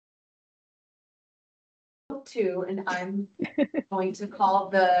2, and I'm going to call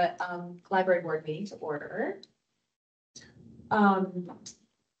the library board meeting to order.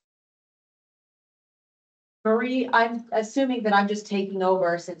 Marie, I'm assuming that I'm just taking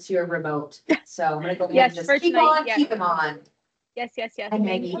over since you're remote. So I'm gonna go ahead and just keep on, keep them on. Yes. And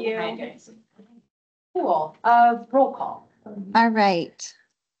Thank you. Cool. Roll call. All right.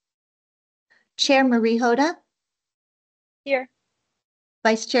 Chair Marie Hotta. Here.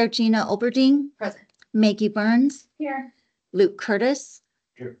 Vice Chair Gina Oberding. Present. Maggie Burns. Here. Luke Curtis.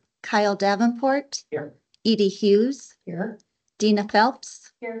 Here. Kyle Davenport. Here. Edie Hughes. Here. Dina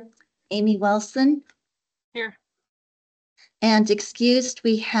Phelps. Here. Amy Wilson. Here. And excused,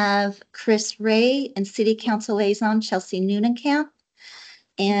 we have Chris Ray and City Council Liaison Chelsea Noonenkamp.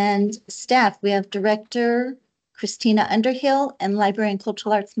 And staff, we have Director Christina Underhill and Library and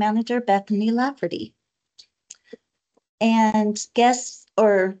Cultural Arts Manager Bethany Lafferty. And guests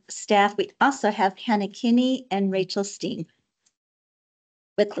or staff, we also have Hannah Kinney and Rachel Steen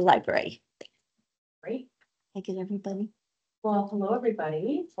with the library. Great. Thank you, everybody. Well, hello,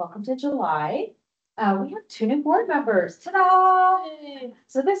 everybody. Welcome to July. We have 2 new board members. Ta-da!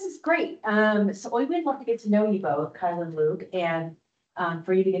 So this is great. So we would love to get to know you both, Kyle and Luke, and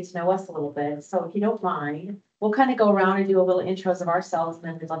for you to get to know us a little bit. So if you don't mind, we'll kind of go around and do a little intros of ourselves, and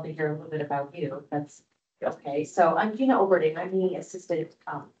then we'd love to hear a little bit about you. That's okay. So I'm Gina Oberding. I'm the assistant.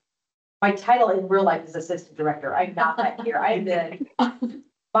 My title in real life is assistant director. I'm not that here. I'm the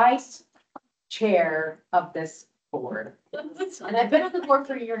vice chair of this board. And I've been on the board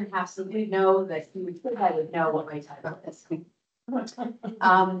for 1.5 years, so we know that you would think I would know what my title is.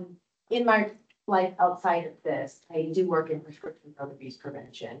 In my life outside of this, I do work in prescription drug abuse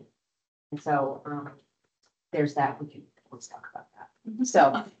prevention. And so there's that. Let's talk about that.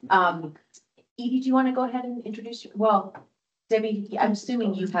 So Edie, do you want to go ahead and introduce you? Well, Debbie, I'm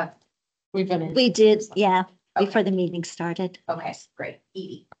assuming you have. We did, yeah, before the meeting started. Okay, great.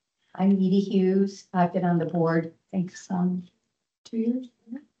 Edie. I'm Edie Hughes. I've been on the board, I think 2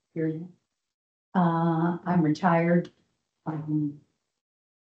 years. I'm retired.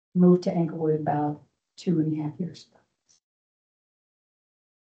 Moved to Englewood about 2.5 years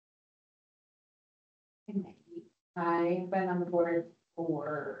ago. I've been on the board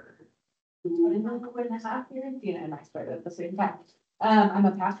for 2.5 years. Dina and I started at the same time. I'm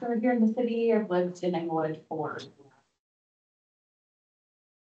a pastor here in the city. I've lived in Englewood for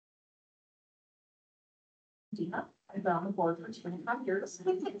Dina. I've been on the board for 2.5 years.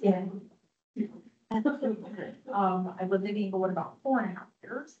 Yeah. I lived in Englewood about 4.5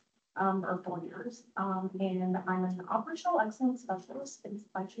 years, or 4 years. And I'm an operational excellence specialist in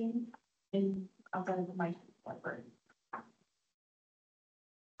supply chain outside of my library.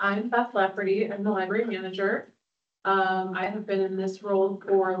 I'm Beth Lafferty. I'm the library manager. I have been in this role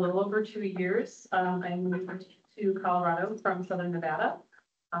for a little over 2 years. I moved to Colorado from Southern Nevada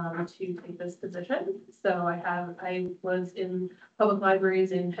to take this position. So I was in public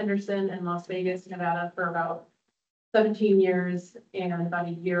libraries in Henderson and Las Vegas, Nevada for about 17 years and about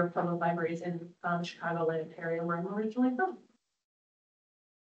a year of public libraries in the Chicagoland area where I'm originally from.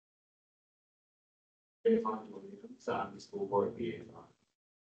 So I'm the school board liaison.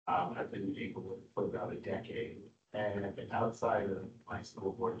 I've been in Englewood for about a decade, and outside of my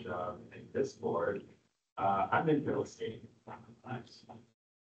school board job and this board, I'm in real estate.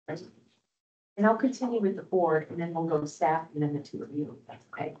 And I'll continue with the board, and then we'll go staff, and then the 2 of you. That's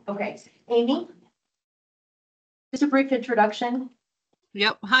okay. Okay, Amy. Just a brief introduction.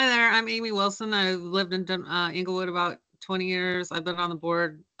 Yep. Hi there. I'm Amy Wilson. I lived in Englewood about 20 years. I've been on the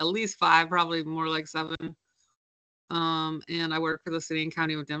board at least 5, probably more like 7. And I work for the city and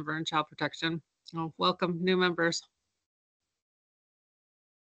county of Denver in child protection. Oh, welcome, new members.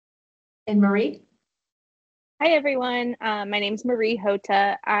 And Marie. Hi, everyone. My name's Marie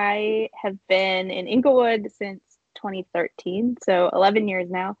Hotta. I have been in Englewood since 2013, so 11 years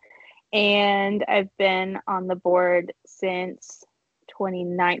now. And I've been on the board since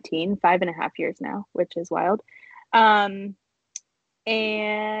 2019, 5.5 years now, which is wild. And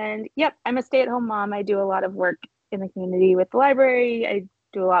yep, I'm a stay-at-home mom. I do a lot of work in the community with the library. I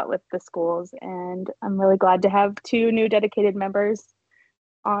do a lot with the schools, and I'm really glad to have 2 new dedicated members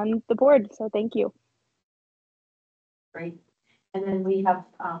on the board. So thank you. Great. And then we have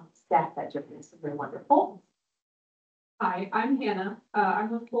staff at Adjournment. So very wonderful. Hi, I'm Hannah.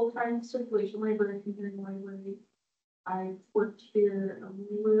 I'm a full-time circulation librarian here in the library. I've worked here a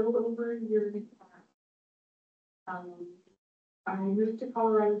little over a year and a half. I moved to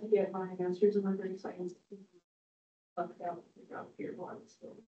Colorado to get my master's in library science. Left out the job here while I was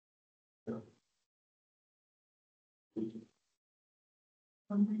still.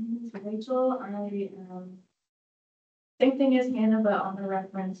 My name is Rachel. I am Same thing as Hannah, but on the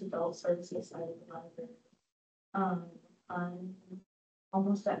reference adult services side of the library. I'm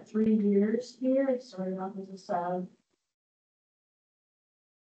almost at 3 years here. I started off as a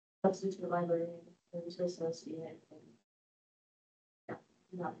substitute librarian, moved to associate. Yeah,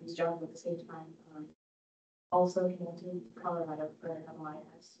 got these jobs at the same time. Also came to Colorado for an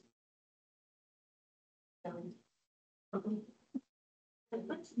MLIS.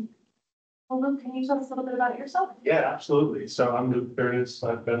 Well, Luke, can you tell us a little bit about yourself? Yeah, absolutely. So I'm Luke Curtis.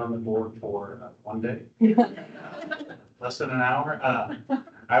 I've been on the board for 1 day, less than an hour.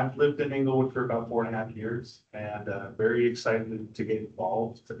 I've lived in Inglewood for about 4.5 years and very excited to get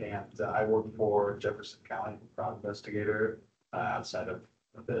involved. And I work for Jefferson County, fraud investigator outside of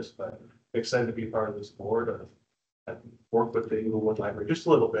this, but excited to be part of this board. I've worked with the Inglewood Library just a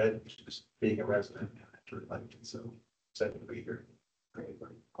little bit, just being a resident. And I really like it, so excited to be here.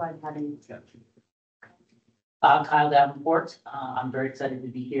 Glad having you. Yeah. Kyle Davenport. I'm very excited to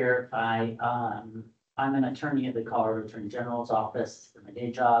be here. I'm an attorney at the Colorado Attorney General's office for my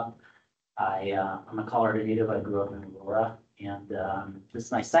day job. I'm a Colorado native. I grew up in Aurora, and this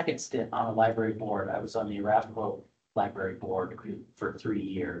is my second stint on the library board. I was on the Arapahoe Library Board for 3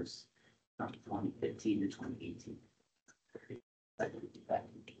 years, from 2015 to 2018. Very excited to be back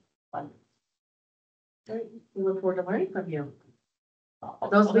in London. Great. We look forward to learning from you.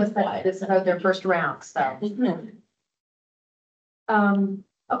 I'll- Those I'll of be us that, quiet. this is their first round, so.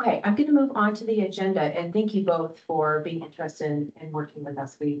 Okay, I'm gonna move on to the agenda, and thank you both for being interested in working with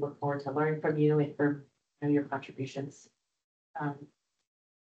us. We look forward to learning from you and for, your contributions.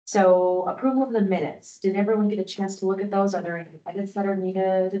 So approval of the minutes. Did everyone get a chance to look at those? Are there any edits that are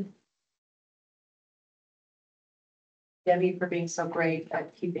needed? Debbie, for being so great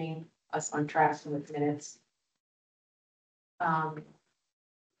at keeping us on track with minutes.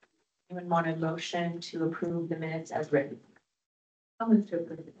 Anyone want a motion to approve the minutes as written? I'll move to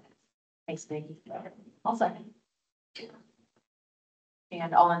approve the minutes. Thanks, Maggie. I'll second.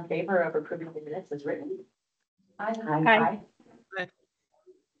 And all in favor of approving the minutes as written? Aye. Aye. Aye.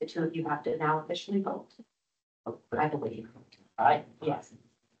 The two of you have to now officially vote. I believe. Aye. Yes.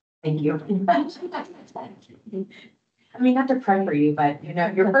 Thank you. I mean, not to pressure you, but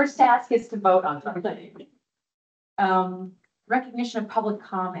your first task is to vote on something. Recognition of public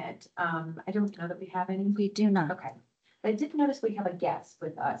comment. I don't know that we have any. We do not. Okay. I did notice we have a guest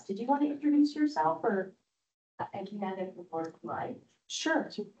with us. Did you want to introduce yourself or? I can if the board would like. Sure.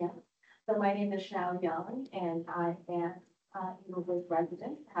 Yeah. So my name is Shao Young and I am Inglewood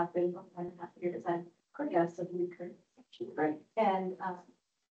resident, have been for 1.5 years. I'm guest of Luke Curtis. Great. And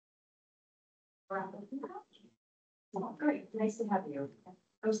Oh, great. Nice to have you.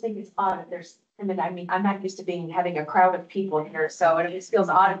 I was thinking it's odd if there's, I mean, I'm not used to having a crowd of people here, so it just feels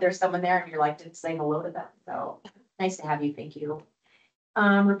odd if there's someone there and you're like, didn't say hello to them. So nice to have you. Thank you.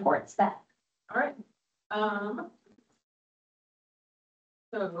 Reports that. All right.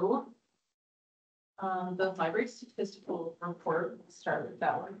 The library statistical report, we'll start with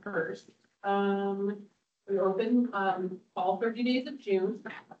that one first. We opened, all 30 days of June.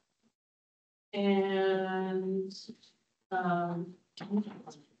 And,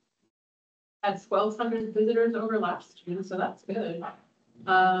 had 1,200 visitors over last June, so that's good.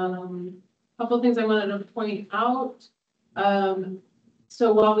 Couple of things I wanted to point out.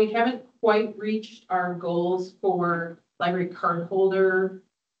 So while we haven't quite reached our goals for library card holder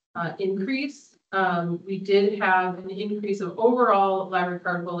increase, we did have an increase of overall library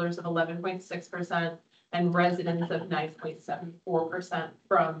card holders of 11.6% and residents of 9.74%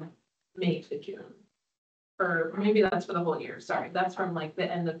 from May to June. Or maybe that's for the whole year, sorry, that's from like the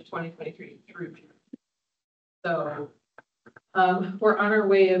end of 2023 through June. So we're on our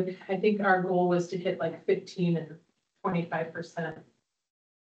way of, I think our goal was to hit like 15 and 25%.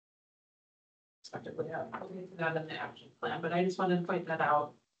 Respectively, I'll get to that in the action plan, but I just wanted to point that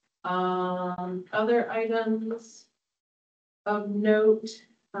out. Other items of note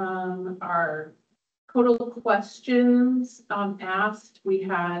are total questions asked. We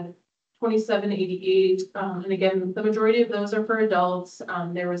had 2788, and again, the majority of those are for adults.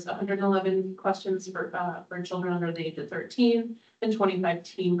 There was 111 questions for children under the age of 13 and 25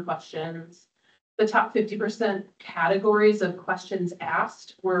 teen questions. The top 50% categories of questions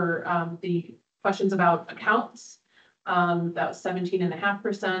asked were the questions about accounts, that was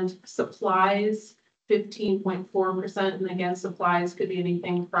 17.5%, supplies, 15.4%, and again, supplies could be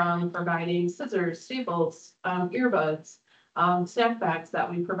anything from providing scissors, staples, earbuds, snack bags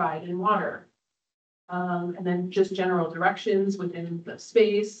that we provide in water. And then just general directions within the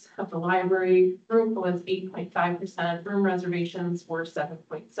space of the library. Room was 8.5%, room reservations were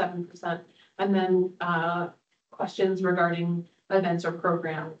 7.7%. And then questions regarding events or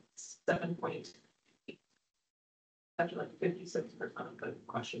programs, 7.8. Actually, like 56% of the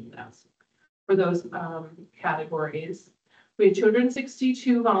questions asked for those categories. We had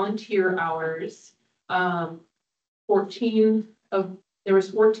 262 volunteer hours. 14 of there was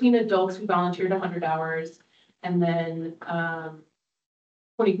 14 adults who volunteered 100 hours, and then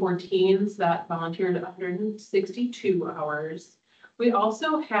 24 teens that volunteered 162 hours. We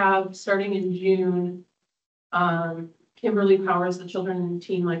also have, starting in June, Kimberly Powers, the children and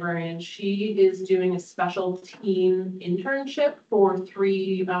teen librarian, she is doing a special teen internship for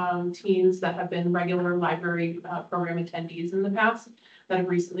 3 teens that have been regular library program attendees in the past that have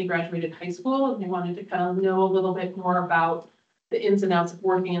recently graduated high school, and they wanted to kind of know a little bit more about the ins and outs of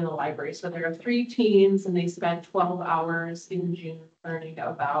working in the library. So there are 3 teens, and they spent 12 hours in June learning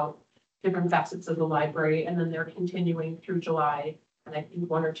about different facets of the library, and then they're continuing through July, and I think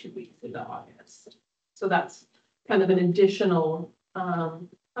 1 or 2 weeks into August. So that's kind of an additional, not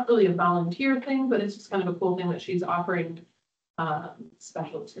really a volunteer thing, but it's just kind of a cool thing that she's offering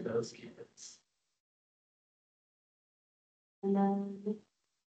special to those kids. And then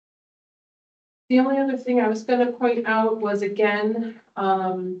the only other thing I was going to point out was, again,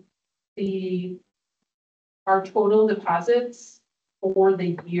 our total deposits for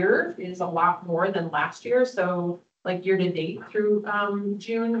the year is a lot more than last year. So like year to date through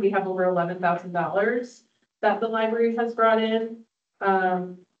June, we have over $11,000 that the library has brought in.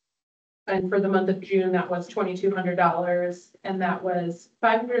 And for the month of June, that was $2,200, and that was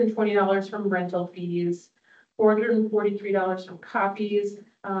 $520 from rental fees, $443 from copies,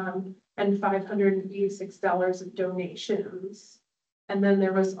 and $586 of donations. And then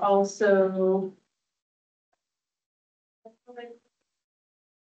there was also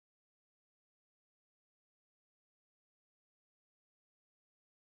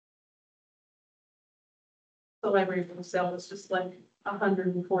the library bill sale was just like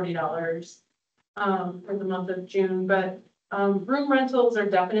 $140 for the month of June, but room rentals are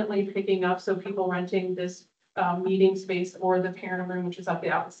definitely picking up. So people renting this meeting space or the parent room, which is at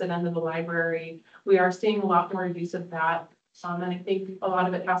the opposite end of the library, we are seeing a lot more use of that. And I think a lot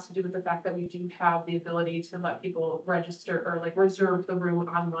of it has to do with the fact that we do have the ability to let people register or like reserve the room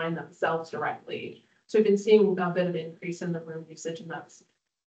online themselves directly. So we've been seeing a bit of an increase in the room usage, and that's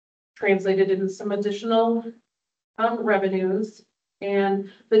translated into some additional revenues.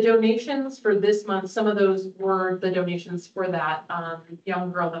 And the donations for this month, some of those were the donations for that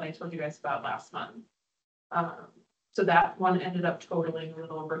young girl that I told you guys about last month. So that one ended up totaling a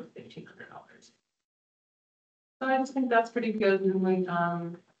little over $1,500. So I just think that's pretty good, and we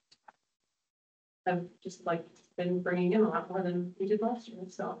have just like been bringing in a lot more than we did last year.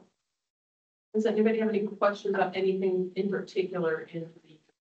 So does anybody have any questions about anything in particular in the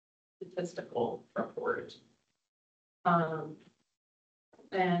statistical report?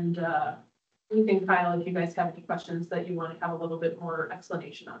 Anything, Kyle, if you guys have any questions that you want to have a little bit more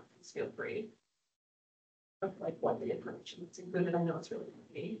explanation on, please feel free. Of like what the information that's included. I know it's really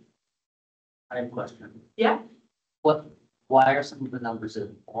neat. I have a question. Yeah. Why are some of the numbers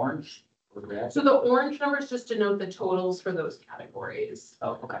in orange or red? So the orange numbers just denote the totals for those categories.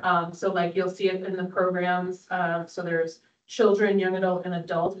 Oh, okay. So like you'll see it in the programs. So there's children, young adult, and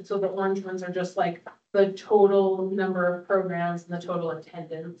adult. So the orange ones are just like the total number of programs and the total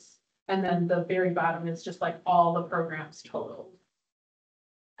attendance. And then the very bottom is just like all the programs total.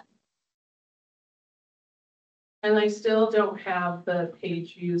 And I still don't have the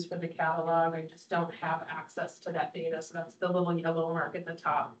page views for the catalog. I just don't have access to that data. So that's the little yellow mark at the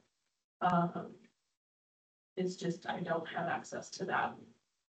top. It's just, I don't have access to that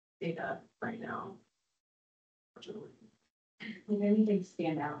data right now. Did anything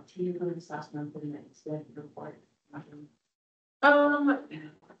stand out to you from this last month in the report? Not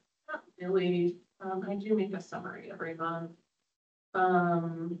really. I do make a summary every month.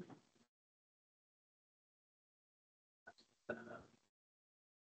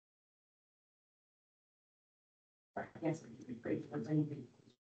 Yes, it'd be great if there's anything.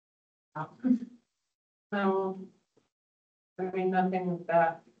 No, I mean, nothing with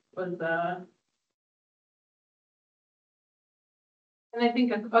that was, and I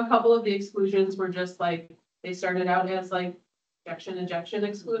think a couple of the exclusions were just like, they started out as like ejection,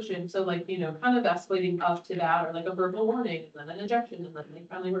 exclusion. So like, you know, kind of escalating up to that, or like a verbal warning, and then an ejection, and then they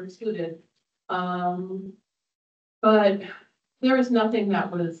finally were excluded. But there was nothing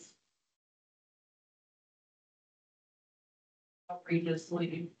that was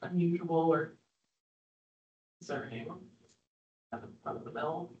outrageously unusual or concerning. Kind of front of the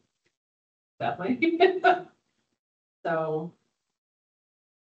middle, definitely. So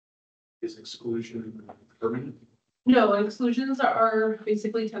Is exclusion permanent? No, exclusions are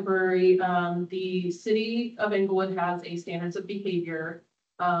basically temporary. The city of Inglewood has a standards of behavior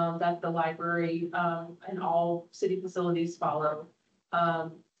that the library and all city facilities follow.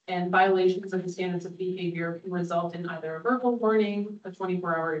 And violations of the standards of behavior can result in either a verbal warning, a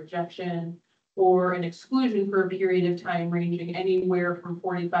 24-hour ejection, or an exclusion for a period of time ranging anywhere from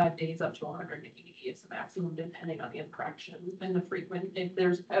 45 days up to 180 is the maximum, depending on the infraction and the frequent, if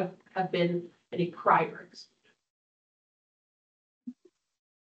there's have been any prior.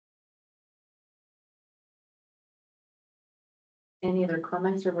 Any other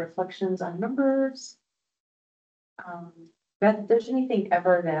comments or reflections on numbers? Beth, if there's anything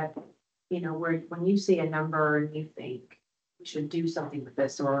ever that, you know, where when you see a number and you think we should do something with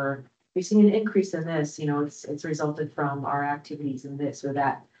this, or we've seen an increase in this, you know, it's resulted from our activities in this or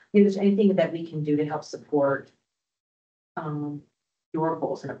that. If there's anything that we can do to help support your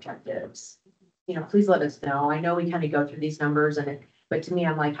goals and objectives, you know, please let us know. I know we kind of go through these numbers but to me,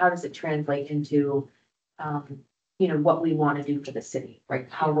 I'm like, how does it translate into you know, what we want to do for the city, right?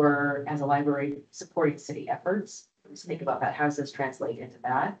 How we're, as a library, supporting city efforts. Let's think about that. How does this translate into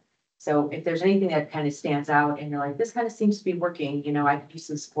that? So if there's anything that kind of stands out and you're like, this kind of seems to be working, you know, I could use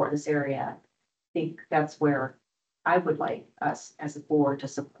some support in this area. I think that's where I would like us as a board to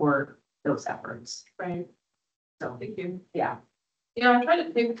support those efforts. Right. So Thank you. yeah. Yeah, I try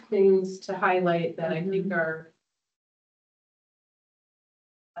to pick things to highlight that I think are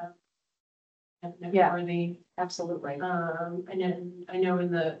worthy. Absolutely. And I know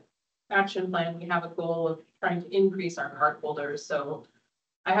in the action plan, we have a goal of trying to increase our card holders. So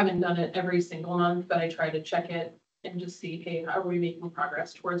I haven't done it every single month, but I try to check it and just see, hey, how are we making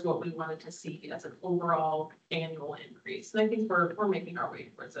progress towards what we wanted to see as an overall annual increase? And I think we're making our way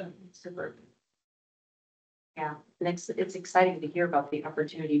towards it. Super. Yeah, and it's exciting to hear about the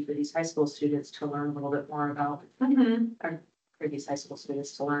opportunity for these high school students to learn a little bit more about for these high school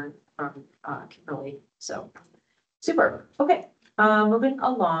students to learn from Kimberly. So super. Okay. Moving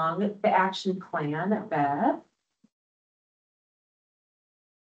along, the action plan, Beth.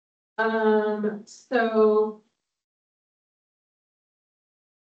 So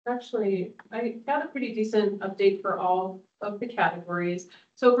actually, I got a pretty decent update for all of the categories.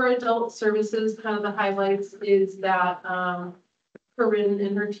 So for adult services, kind of the highlights is that Corinne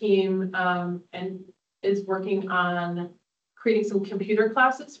and her team and is working on creating some computer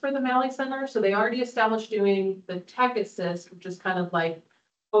classes for the Malley Center. So they already established doing the Tech Assist, which is kind of like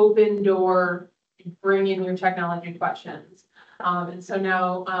open door, bring in your technology questions. And so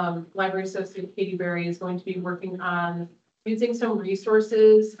now Library Associate Katie Berry is going to be working on using some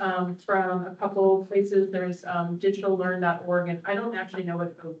resources from a couple places. There's digitallearn.org, and I don't actually know what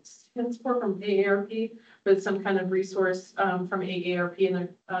it stands for from AARP, but it's some kind of resource from AARP, and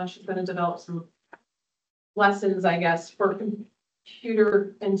she's going to develop some lessons, I guess, for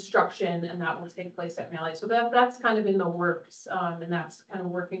computer instruction, and that will take place at Malley. So that's kind of in the works, and that's kind of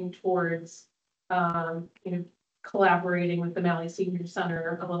working towards, you know, collaborating with the Malley Senior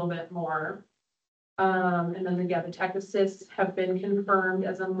Center a little bit more. And then the Tech Assists have been confirmed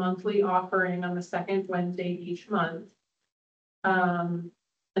as a monthly offering on the second Wednesday each month.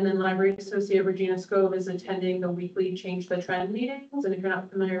 And then Library Associate Regina Scove is attending the weekly Change the Trend meetings. And if you're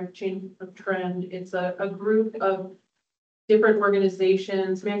not familiar with Change the Trend, it's a group of different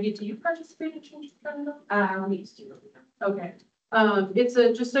organizations. Maggie, do you participate in Change the Trend? We used to. Okay. It's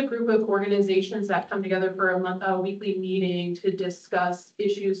just a group of organizations that come together for a weekly meeting to discuss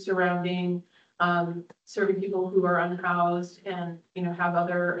issues surrounding serving people who are unhoused and, you know, have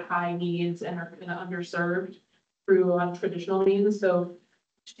other high needs and are kind of underserved through traditional means. So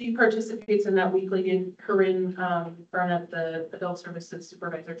she participates in that weekly, and Corinne Barnett, the adult services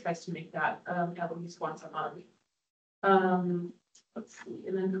supervisor, tries to make that at least once a month. Let's see.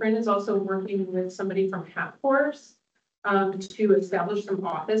 And then Corinne is also working with somebody from Hat Force to establish some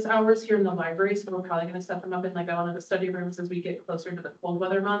office hours here in the library. So we're probably going to set them up in like one of the study rooms as we get closer to the cold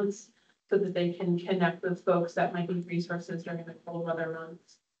weather months, so that they can connect with folks that might need resources during the cold weather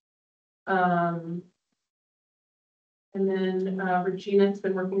months. And then Regina's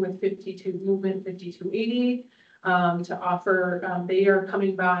been working with Movement 5280 to offer, they are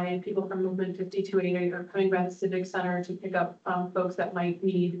coming by, people from Movement 5280 are coming by the Civic Center to pick up folks that might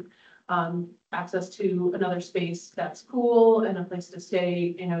need access to another space that's cool and a place to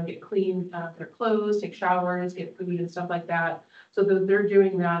stay, you know, get clean their clothes, take showers, get food and stuff like that. So they're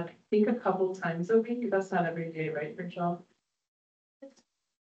doing that, I think, a couple times a week. That's not every day, right, Rachel?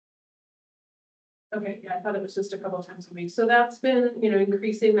 Okay, yeah, I thought it was just a couple times a week. So that's been, you know,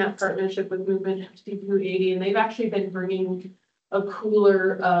 increasing that partnership with Movement 5280, and they've actually been bringing a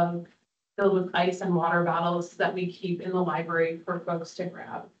cooler of filled with ice and water bottles that we keep in the library for folks to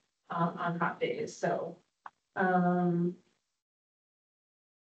grab on hot days. So, oh,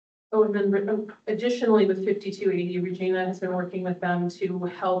 and then additionally with 5280, Regina has been working with them to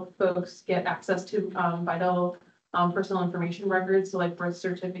help folks get access to vital personal information records, so like birth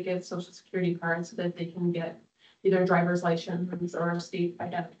certificates, social security cards, so that they can get either a driver's license or a state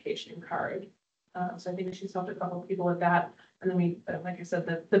identification card. So I think she's helped a couple of people with that. And then we, like I said,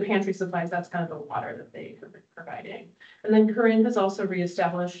 the pantry supplies, that's kind of the water that they have been providing. And then Corinne has also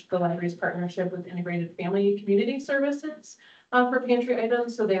reestablished the library's partnership with Integrated Family Community Services for pantry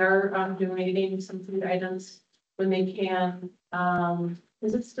items. So they are donating some food items when they can.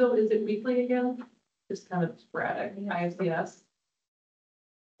 Is it weekly again? Just kind of sporadic, IFCS.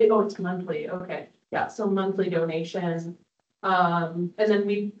 Oh, it's monthly, okay. Yeah, so monthly donation. And then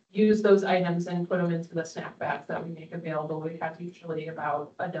we use those items and put them into the snack bags that we make available. We have usually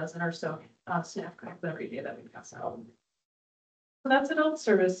about a dozen or so snack bags every day that we pass out. So that's adult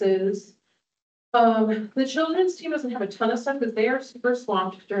services. The children's team doesn't have a ton of stuff because they are super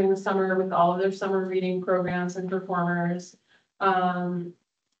swamped during the summer with all of their summer reading programs and performers.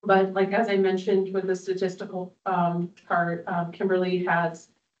 But like, as I mentioned with the statistical part, Kimberly has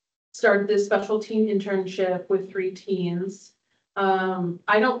started this special teen internship with 3 teens.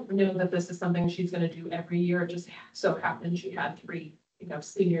 I don't know that this is something she's going to do every year. It just so happened she had 3,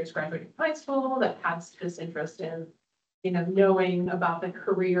 seniors graduating from high school that had this interest in, knowing about the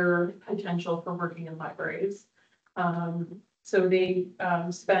career potential for working in libraries. So they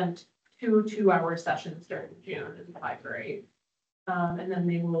spent 2 2-hour sessions during June in the library. And then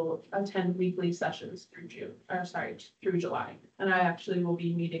they will attend weekly sessions through through July. And I actually will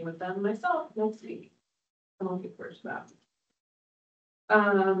be meeting with them myself next week. I'm looking forward to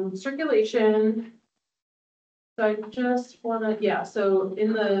that. Circulation. So I just want to, so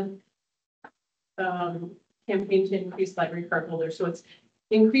in the campaign to increase library card holders, so it's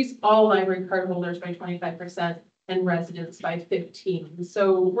increase all library card holders by 25% and residents by 15%.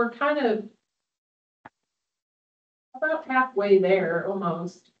 So we're kind of about halfway there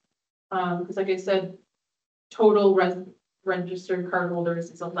almost. Because like I said, total registered card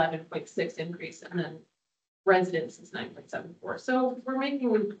holders is 11.6 increase, and then residents is 9.74. So we're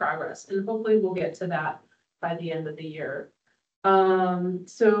making progress, and hopefully we'll get to that by the end of the year.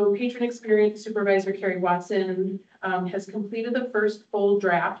 So patron experience supervisor Carrie Watson has completed the first full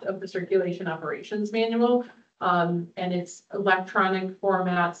draft of the circulation operations manual. And it's electronic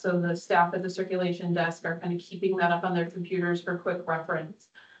format, so the staff at the circulation desk are kind of keeping that up on their computers for quick reference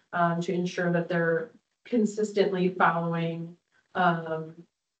to ensure that they're consistently following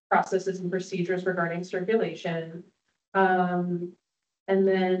processes and procedures regarding circulation. And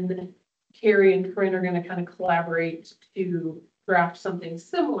then Carrie and Corinne are going to kind of collaborate to draft something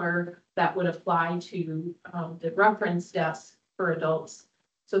similar that would apply to the reference desk for adults,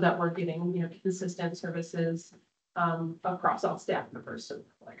 so that we're getting, consistent services across all staff members. So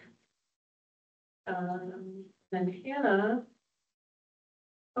like, then Hannah,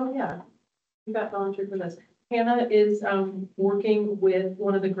 oh yeah, you got volunteered for this. Hannah is working with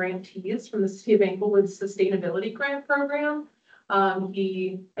one of the grantees from the City of Englewood's Sustainability Grant Program. I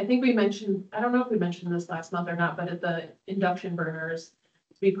think we mentioned, I don't know if we mentioned this last month or not, but at the induction burners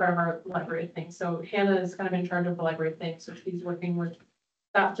to be part of our library thing. So Hannah is kind of in charge of the library thing. So she's working with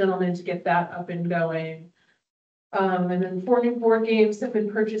that gentleman to get that up and going. And then 4 new board games have been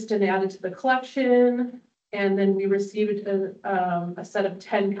purchased and added to the collection. And then we received a set of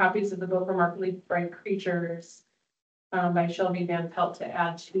 10 copies of the book Remarkably Bright Creatures by Shelby Van Pelt to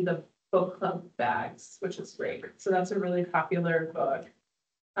add to the book club bags, which is great. So that's a really popular book.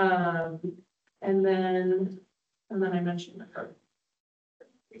 And then I mentioned the card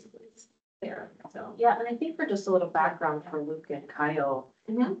there. So Yeah, and I think for just a little background for Luke and Kyle,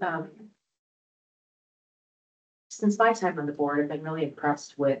 since my time on the board, I've been really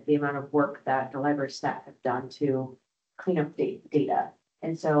impressed with the amount of work that the library staff have done to clean up data.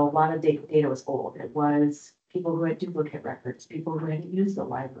 And so a lot of data was old. It was people who had duplicate records, people who had used the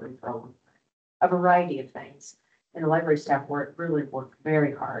library for a variety of things. And the library staff really worked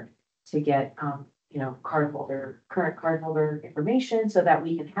very hard to get, current cardholder information so that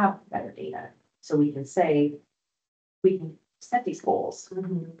we can have better data. So we can set these goals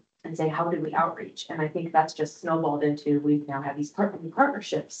and say, how did we outreach? And I think that's just snowballed into, we now have these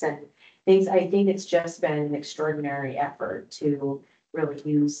partnerships and things. I think it's just been an extraordinary effort to really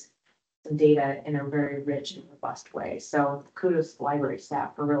use some data in a very rich and robust way. So kudos to the library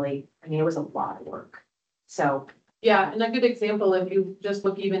staff for really, it was a lot of work. So yeah, and a good example, if you just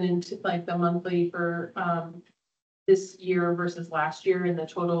look even into like the monthly for this year versus last year in the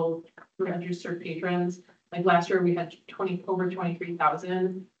total registered patrons. Like last year, we had over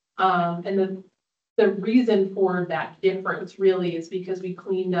 23,000. And the reason for that difference really is because we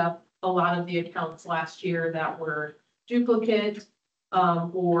cleaned up a lot of the accounts last year that were duplicate,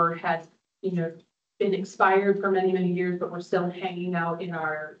 or had, you know, been expired for many, many years, but were still hanging out in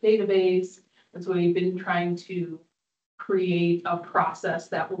our database. And so we've been trying to create a process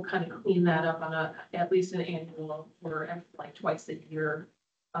that will kind of clean that up on at least an annual or like twice a year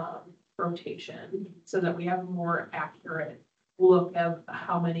rotation, so that we have a more accurate look of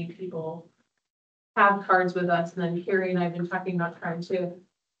how many people have cards with us. And then Carrie and I have been talking about trying to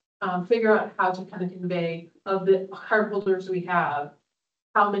figure out how to kind of convey of the card holders we have,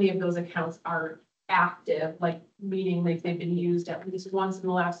 how many of those accounts are active, like meaning like they've been used at least once in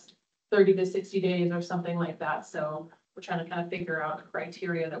the last 30 to 60 days or something like that. So we're trying to kind of figure out a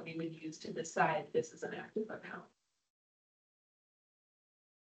criteria that we would use to decide this is an active account.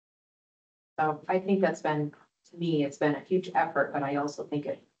 So I think that's been, to me, it's been a huge effort, but I also think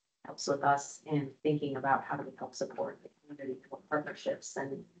it helps with us in thinking about how do we help support the community partnerships,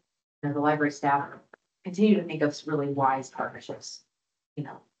 and you know, the library staff continue to think of really wise partnerships, you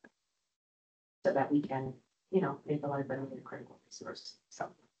know, so that we can, you know, make the library a critical resource. So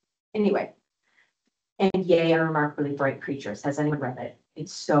anyway, and yay, Our Remarkably Bright Creatures. Has anyone read it?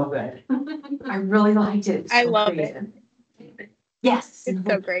 It's so good. I really liked it. I love it. Yes. It's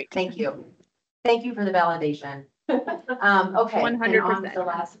so great. Thank you. Thank you for the validation. Okay.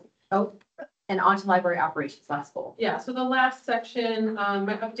 100%. And on to library operations, last goal. Yeah, so the last section,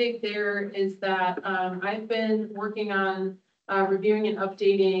 my update there is that I've been working on reviewing and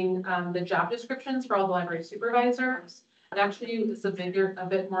updating the job descriptions for all the library supervisors. It actually is a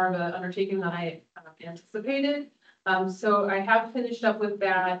bit more of an undertaking than I anticipated. So I have finished up with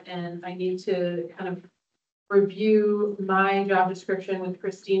that, and I need to kind of review my job description with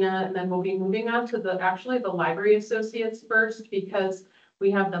Christina, and then we'll be moving on to the library associates first, because we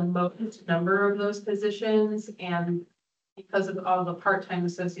have the most number of those positions, and because of all the part-time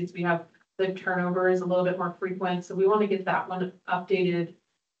associates, we have the turnover is a little bit more frequent. So we want to get that one updated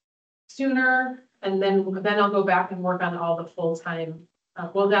sooner, and then I'll go back and work on all the full-time.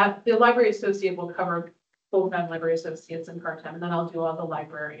 The library associate will cover full-time library associates and part-time, and then I'll do all the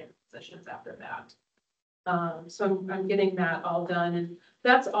librarian positions after that. So I'm getting that all done, and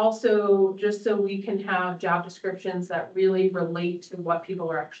that's also just so we can have job descriptions that really relate to what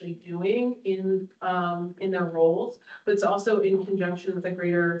people are actually doing in their roles, but it's also in conjunction with a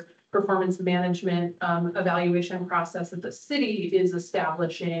greater performance management evaluation process that the city is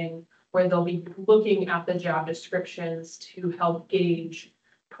establishing, where they'll be looking at the job descriptions to help gauge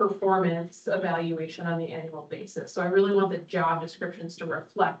performance evaluation on the annual basis. So I really want the job descriptions to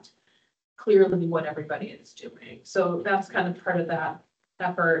reflect clearly what everybody is doing. So that's kind of part of that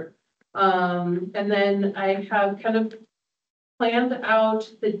effort. And then I have kind of planned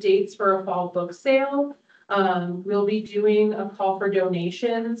out the dates for a fall book sale. We'll be doing a call for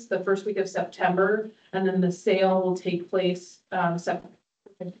donations the first week of September, and then the sale will take place, that's a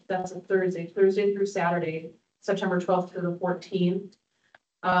Thursday through Saturday, September 12th to the 14th.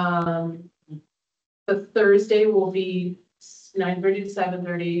 The Thursday will be 9:30 to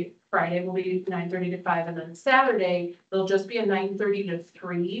 7:30. Friday will be 9:30 to 5, and then Saturday, there'll just be a 9:30 to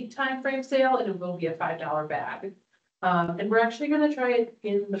 3 timeframe sale, and it will be a $5 bag. And we're actually gonna try it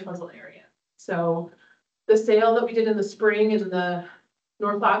in the puzzle area. So the sale that we did in the spring in the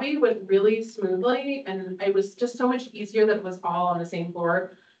North Lobby went really smoothly, and it was just so much easier that it was all on the same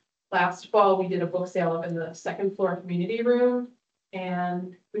floor. Last fall, we did a book sale up in the second floor community room,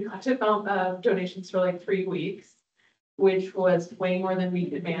 and we collected donations for like 3 weeks, which was way more than we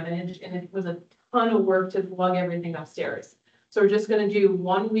could manage. And it was a ton of work to lug everything upstairs. So we're just gonna do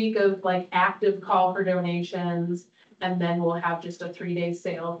 1 week of like active call for donations, and then we'll have just a 3-day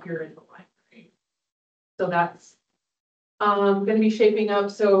sale here in the library. So that's gonna be shaping up.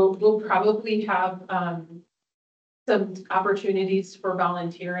 So we'll probably have some opportunities for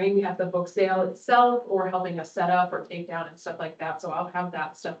volunteering at the book sale itself, or helping us set up or take down and stuff like that. So I'll have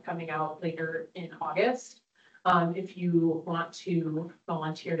that stuff coming out later in August. If you want to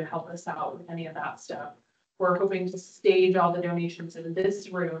volunteer to help us out with any of that stuff. We're hoping to stage all the donations in this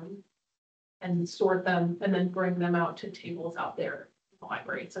room and sort them, and then bring them out to tables out there in the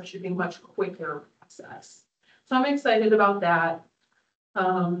library. So it should be a much quicker process. So I'm excited about that.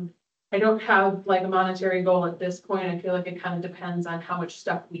 I don't have like a monetary goal at this point. I feel like it kind of depends on how much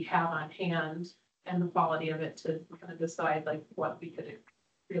stuff we have on hand and the quality of it to kind of decide like what we could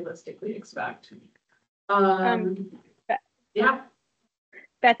realistically expect. Yeah.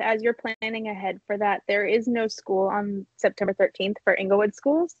 Beth, as you're planning ahead for that, there is no school on September 13th for Inglewood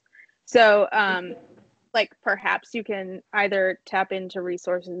schools. So, like perhaps you can either tap into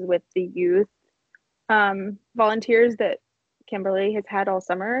resources with the youth volunteers that Kimberly has had all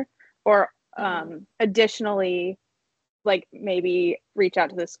summer, or additionally, like maybe reach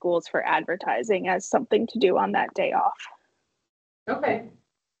out to the schools for advertising as something to do on that day off. Okay.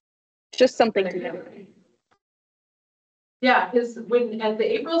 Just something to do. Yeah, because when at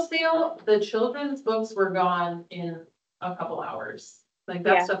the April sale, the children's books were gone in a couple hours. Like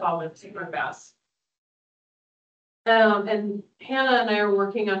that Yeah. stuff all went super fast. And Hannah and I are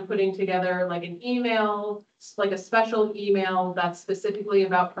working on putting together like an email, like a special email that's specifically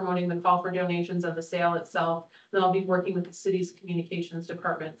about promoting the call for donations and the sale itself. Then I'll be working with the city's communications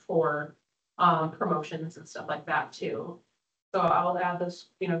department for promotions and stuff like that too. So I'll add this,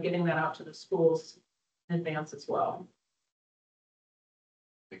 you know, getting that out to the schools in advance as well.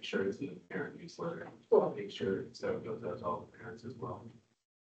 Make sure it's in the parent newsletter. Cool. Make sure so it goes out to all the parents as well.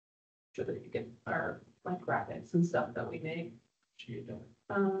 Sure that you get our like graphics and stuff that we make.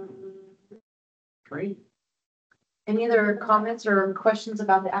 Great. Any other comments or questions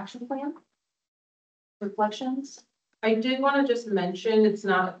about the action plan? Reflections? I did want to just mention, it's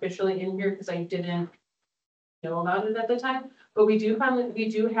not officially in here because I didn't know about it at the time, but we do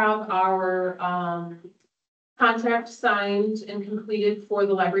have our contract signed and completed for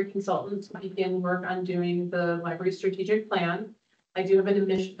the library consultant to begin work on doing the library strategic plan. I do have an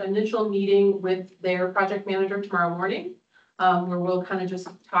initial meeting with their project manager tomorrow morning, where we'll kind of just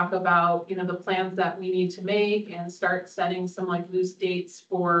talk about, you know, the plans that we need to make and start setting some like loose dates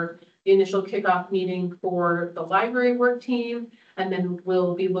for the initial kickoff meeting for the library work team. And then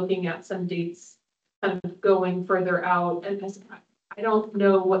we'll be looking at some dates kind of going further out. And I don't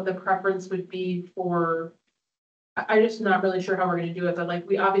know what the preference would be for, I'm just not really sure how we're going to do it, but like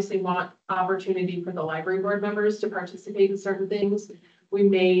we obviously want opportunity for the library board members to participate in certain things. We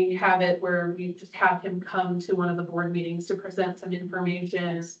may have it where we just have him come to one of the board meetings to present some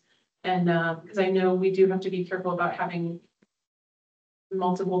information. And because I know we do have to be careful about having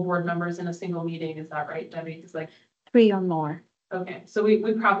multiple board members in a single meeting. Is that right, Debbie? It's like 3 or more. Okay, so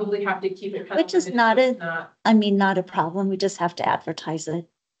we probably have to keep it kind Which of. is not not a problem. We just have to advertise it.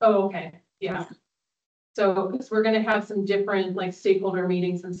 Oh, okay, yeah. So, because we're gonna have some different like stakeholder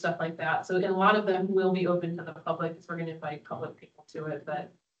meetings and stuff like that. So, and a lot of them will be open to the public because we're gonna invite public people to it.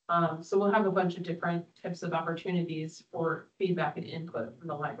 But, so we'll have a bunch of different types of opportunities for feedback and input from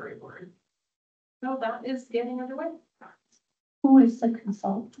the library board. So that is getting underway. Who is the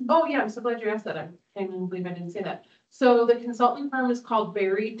consultant? Oh, yeah, I'm so glad you asked that. I can't even believe I didn't say that. So the consulting firm is called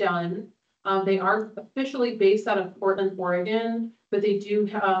Barry Dunn. They are officially based out of Portland, Oregon, but they do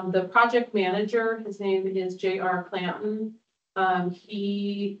have the project manager. His name is J.R. Clanton.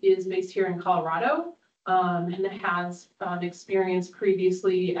 He is based here in Colorado and has experience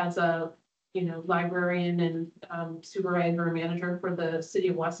previously as a librarian and supervisor and manager for the City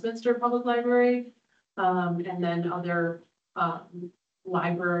of Westminster Public Library, and then other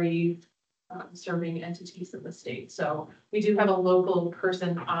library serving entities in the state. So we do have a local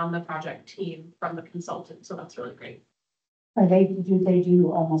person on the project team from the consultant. So that's really great. Do they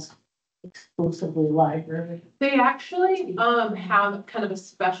do almost exclusively library? They actually have kind of a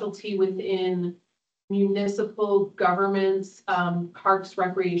specialty within municipal governments, parks,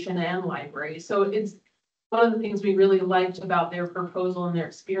 recreation, and library. So it's one of the things we really liked about their proposal and their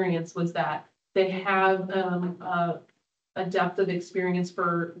experience was that they have a depth of experience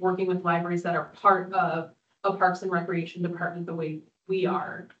for working with libraries that are part of a parks and recreation department the way we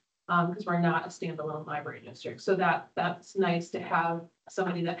are, because we're not a standalone library district. So that's nice to have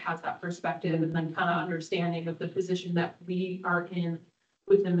somebody that has that perspective and then kind of understanding of the position that we are in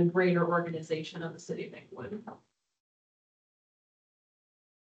within the greater organization of the city of Inglewood.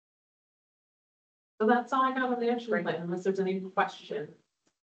 So that's all I got on the action plan, unless there's any questions.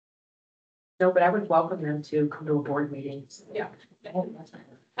 No, but I would welcome them to come to a board meeting. Yeah.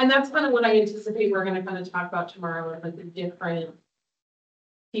 And that's kind of what I anticipate we're gonna kind of talk about tomorrow, like the different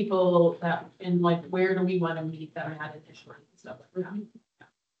people that, and like, where do we want to meet them at initially and stuff like that. Yeah.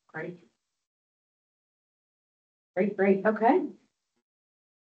 Great. Great, okay.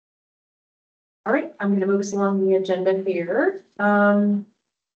 All right, I'm gonna move us along the agenda here.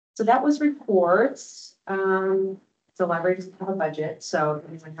 So that was reports. The library doesn't have a budget, so if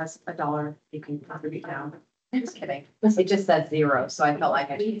anyone has $1, you can contribute now. Just kidding. It just says 0, so I felt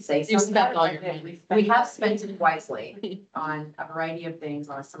like I should say something. You spent all your money. We have spent it wisely on a variety of things,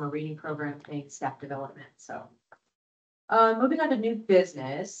 on a summer reading program thing, staff development, so. Moving on to new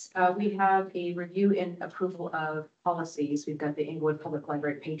business, we have a review and approval of policies. We've got the Inglewood Public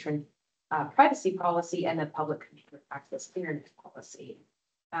Library patron privacy policy and the public computer access internet policy.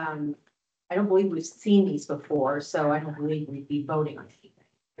 I don't believe we've seen these before, so I don't believe we'd be voting on anything.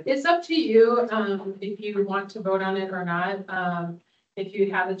 It's up to you, if you want to vote on it or not. If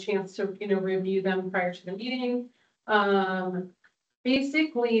you have a chance to, review them prior to the meeting.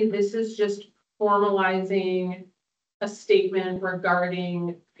 Basically, this is just formalizing a statement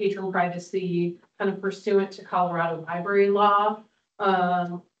regarding patron privacy, kind of pursuant to Colorado library law.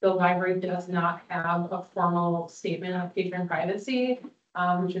 The library does not have a formal statement of patron privacy,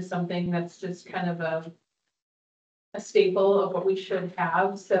 which is something that's just kind of a staple of what we should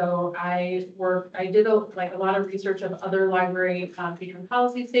have. So I did a lot of research of other library patron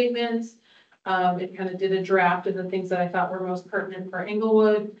policy statements. It kind of did a draft of the things that I thought were most pertinent for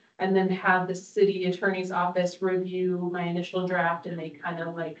Inglewood, and then had the city attorney's office review my initial draft, and they kind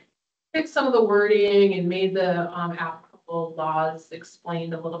of fixed some of the wording and made the applicable laws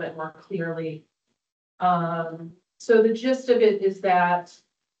explained a little bit more clearly. So the gist of it is that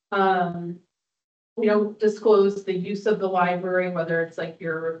we don't disclose the use of the library, whether it's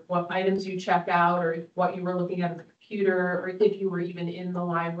what items you check out, or what you were looking at on the computer, or if you were even in the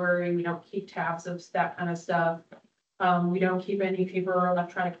library. We don't keep tabs of that kind of stuff. We don't keep any paper or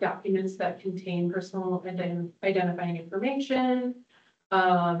electronic documents that contain personal identifying information.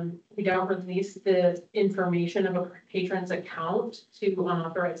 We don't release the information of a patron's account to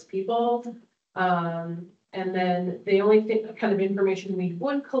unauthorized people. And then the only kind of information we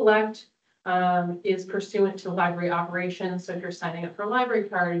would collect is pursuant to library operations. So if you're signing up for a library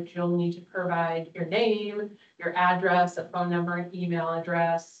card, you'll need to provide your name, your address, a phone number, an email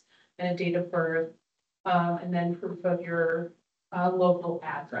address, and a date of birth. And then proof of your local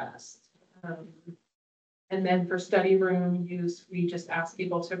address. And then for study room use, we just ask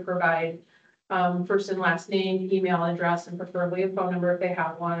people to provide first and last name, email address, and preferably a phone number if they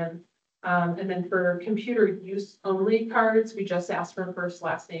have one. And then for computer use only cards, we just ask for first,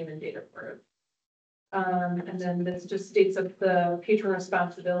 last name, and date of birth. And then this just states that the patron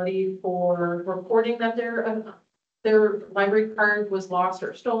responsibility for reporting that their library card was lost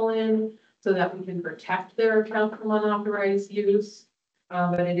or stolen, so that we can protect their account from unauthorized use.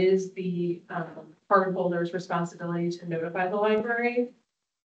 But it is the cardholder's responsibility to notify the library.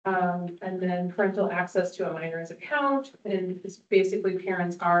 And then parental access to a minor's account, and it's basically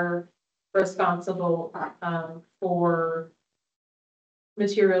parents are responsible for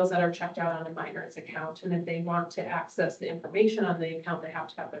materials that are checked out on a minor's account. And if they want to access the information on the account, they have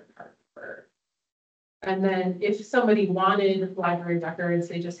to have their card number. And then if somebody wanted library records,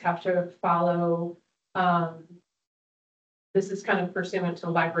 they just have to follow, this is kind of pursuant to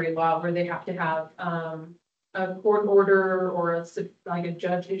library law, where they have to have a court order or a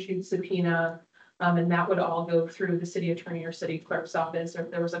judge issued subpoena. And that would all go through the city attorney or city clerk's office. Or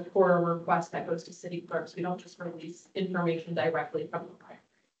if there was a court order request, that goes to city clerks. We don't just release information directly from the library.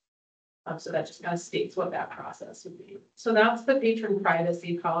 So that just kind of states what that process would be. So that's the patron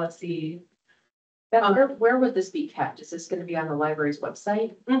privacy policy. Where would this be kept? Is this going to be on the library's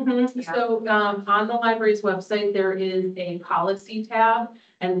website? Mm-hmm. Yeah. So on the library's website, there is a policy tab,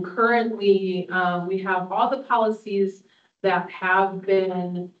 and currently we have all the policies that have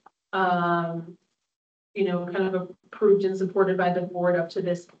been, kind of approved and supported by the board up to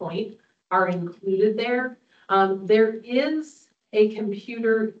this point are included there. There is a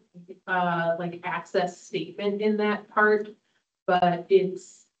computer access statement in that part, but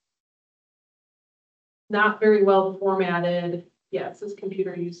it's not very well formatted. Yeah, it says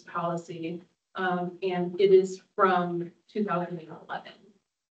computer use policy, and it is from 2011. So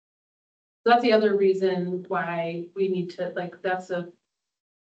that's the other reason why we need to, that's a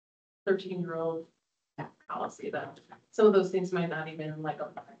 13-year-old policy that some of those things might not even apply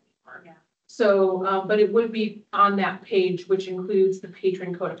anymore. Yeah. So, but it would be on that page, which includes the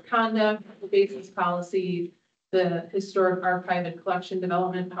patron code of conduct, the basis policy, the historic archive and collection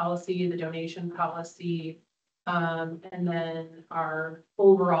development policy, the donation policy, and then our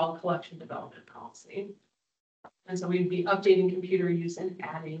overall collection development policy. And so we'd be updating computer use and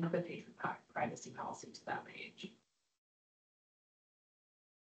adding the patron privacy policy to that page.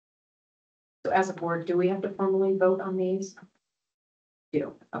 So as a board, do we have to formally vote on these?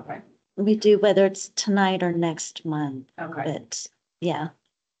 Do, okay. We do, whether it's tonight or next month. Okay. But yeah.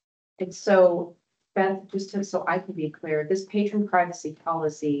 And so Beth, so I can be clear, this patron privacy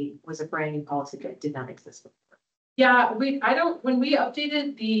policy was a brand new policy that did not exist before. Yeah, when we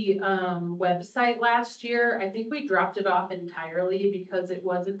updated the website last year, I think we dropped it off entirely because it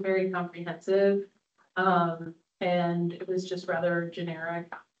wasn't very comprehensive. and it was just rather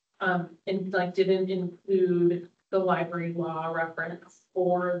generic. And like didn't include the library law reference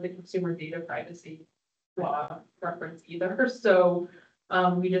or the consumer data privacy law reference either. So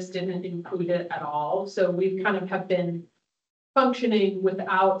we just didn't include it at all. So we kind of have been functioning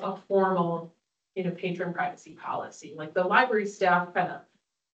without a formal, patron privacy policy. Like the library staff kind of,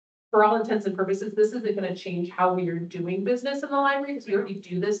 for all intents and purposes, this isn't going to change how we are doing business in the library because we already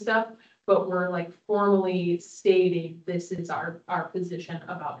do this stuff, but we're like formally stating this is our position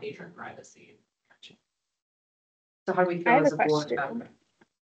about patron privacy. So how do we I feel have as a a board question. about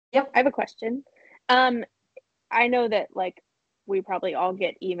it? I have a question. I know that like we probably all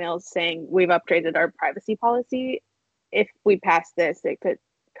get emails saying we've updated our privacy policy. If we pass this, it could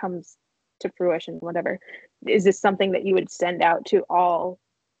comes to fruition, whatever. Is this something that you would send out to all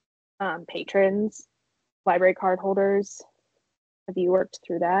patrons, library card holders? Have you worked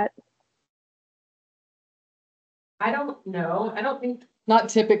through that? I don't know. I don't think. Not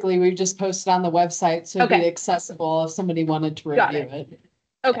typically, we just post it on the website, so it'd be Okay. accessible if somebody wanted to Got review it.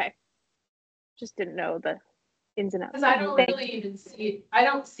 Okay. Just didn't know the ins and outs. Because I don't really even see, I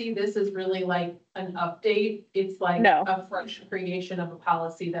don't see this as really like an update. It's like No. a fresh creation of a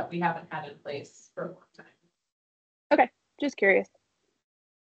policy that we haven't had in place for a long time. Just curious.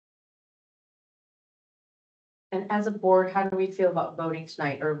 And as a board, how do we feel about voting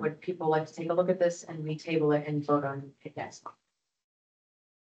tonight? Or would people like to take a look at this and we table it and vote on it next month?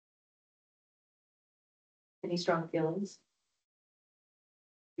 Any strong feelings?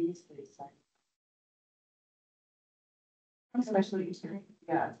 Especially,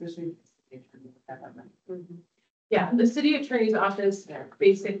 yeah, especially. Yeah, the city attorney's office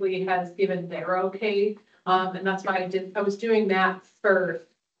basically has given their okay, and that's why I was doing that first.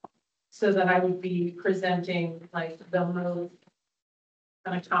 So that I would be presenting like the most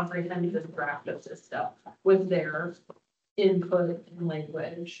kind of comprehensive draft of this stuff with their input and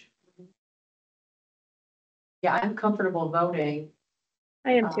language. Yeah, I'm comfortable voting.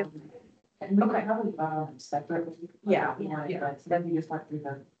 I am too. And we Okay. could probably, separately. Yeah, Yeah, but then we just went through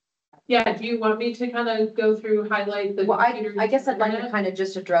the. Yeah, do you want me to kind of go through, highlight the? Well, I computer guess I'd like to internet? kind of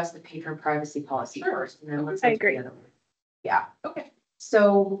just address the patron privacy policy Sure. first, and then let's. I get to the agree. other one. Yeah, Okay,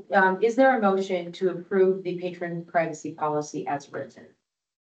 so is there a motion to approve the patron privacy policy as written?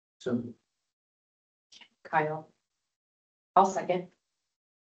 So Kyle? I'll second.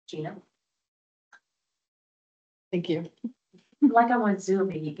 Gina? Thank you. Like I'm on Zoom,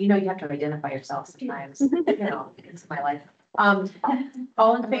 and you have to identify yourself sometimes, it's my life.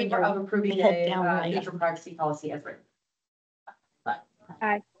 All in favor of approving the Head down, right. patron privacy policy as written?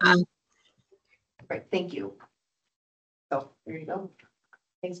 Aye. Great, thank you. So, there you go.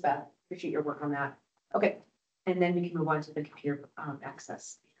 Thanks, Beth. Appreciate your work on that. Okay, and then we can move on to the computer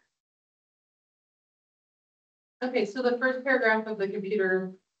access. okay, so the first paragraph of the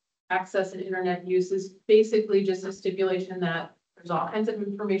computer access and internet use is basically just a stipulation that there's all kinds of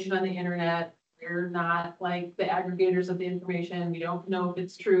information on the internet. We're not like the aggregators of the information. We don't know if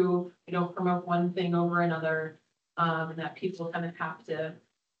it's true. We don't promote one thing over another. And that people kind of have to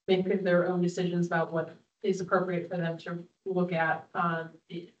make their own decisions about what is appropriate for them to look at on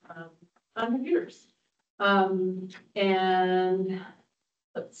computers. And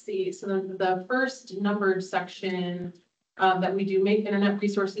let's see, so the first numbered section that we do make internet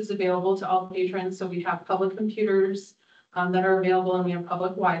resources available to all patrons. So we have public computers that are available and we have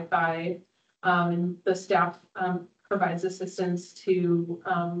public Wi-Fi. And the staff provides assistance to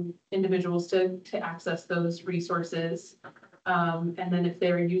individuals to access those resources. And then if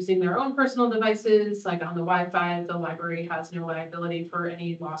they're using their own personal devices, like on the Wi-Fi, the library has no liability for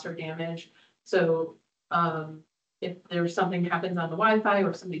any loss or damage. So if there's something happens on the Wi-Fi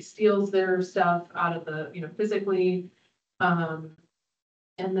or somebody steals their stuff out of the, physically. And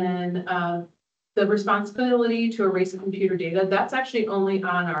then the responsibility to erase the computer data, that's actually only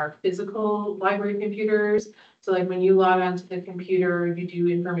on our physical library computers. So like when you log onto the computer, you do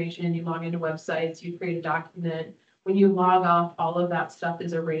information, you log into websites, you create a document. When you log off, all of that stuff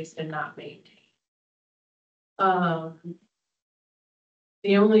is erased and not maintained.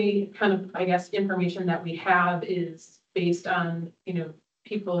 The only kind of, I guess, information that we have is based on,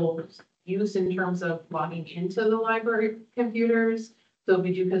 people's use in terms of logging into the library computers. So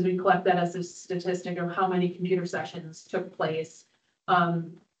we do, because we collect that as a statistic of how many computer sessions took place.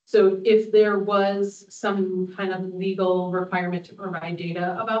 So if there was some kind of legal requirement to provide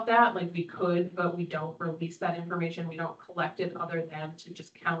data about that, like we could, but we don't release that information. We don't collect it other than to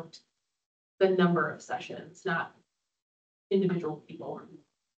just count the number of sessions, not individual people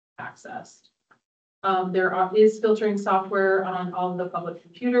accessed. There is filtering software on all of the public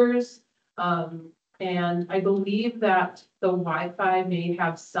computers. And I believe that the Wi-Fi may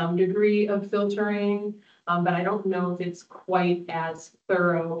have some degree of filtering, but I don't know if it's quite as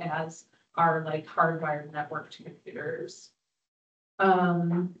thorough as our like hardwired networked computers.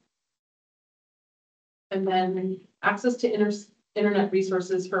 And then access to internet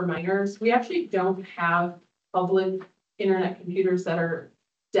resources for minors. We actually don't have public internet computers that are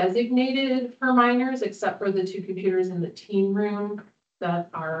designated for minors, except for the 2 computers in the teen room that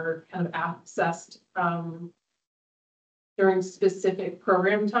are kind of accessed during specific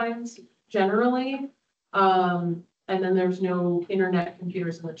program times generally. And then there's no internet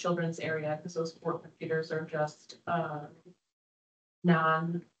computers in the children's area because those 4 computers are just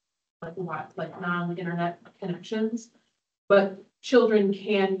non-internet connections. But children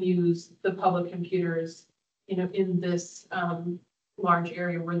can use the public computers, you know, in this large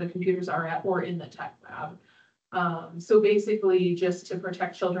area where the computers are at or in the tech lab. So basically just to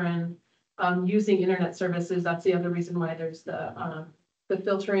protect children using internet services, that's the other reason why there's the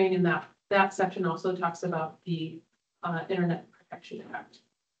filtering, and that section also talks about the Internet Protection Act.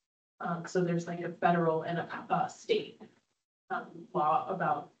 So there's like a federal and a state law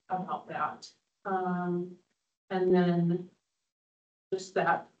about that. And then just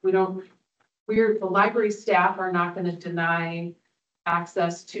that the library staff are not going to deny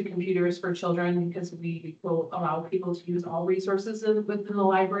access to computers for children because we will allow people to use all resources within the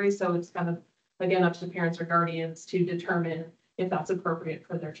library. So it's kind of, again, up to parents or guardians to determine if that's appropriate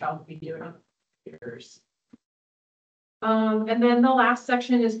for their child to be doing on computers. And then the last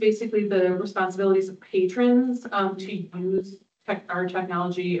section is basically the responsibilities of patrons to use our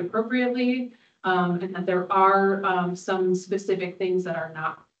technology appropriately, and that there are some specific things that are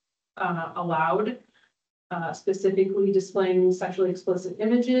not allowed, specifically displaying sexually explicit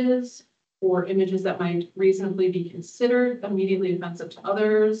images or images that might reasonably be considered immediately offensive to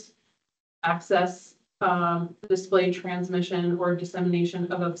others, access, display, transmission, or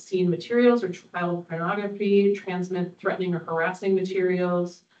dissemination of obscene materials or child pornography, transmit threatening or harassing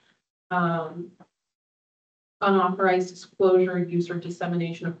materials, unauthorized disclosure, use, or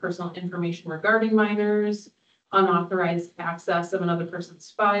dissemination of personal information regarding minors, unauthorized access of another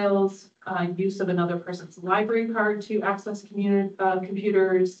person's files, use of another person's library card to access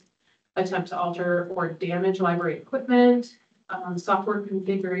computers, attempt to alter or damage library equipment, software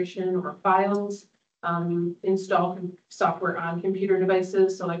configuration or files, install software on computer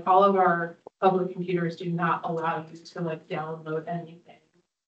devices. So like all of our public computers do not allow you to like download anything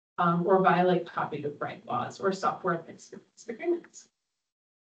or violate copyright laws or software license agreements.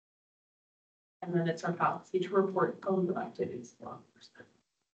 And then it's our policy to report illegal activities to law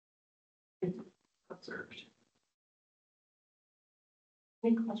enforcement. Observed.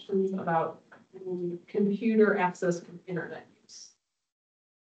 Any questions about computer access to internet use?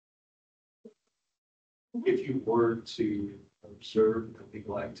 If you were to observe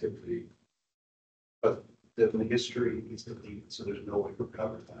illegal activity, but then the history is deleted, so there's no way to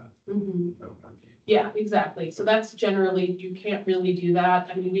recover that. Mm-hmm. Okay. Yeah, exactly. So that's generally, you can't really do that.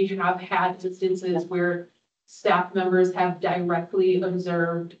 I mean, we have had instances where staff members have directly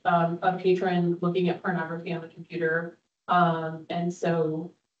observed a patron looking at pornography on the computer. And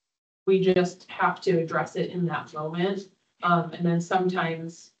so we just have to address it in that moment. And then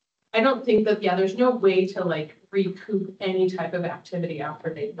sometimes, I don't think that, yeah, there's no way to like recoup any type of activity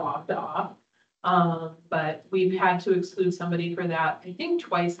after they logged off. But we've had to exclude somebody for that, I think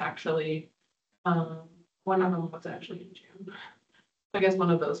twice actually. One of them was actually in June. I guess one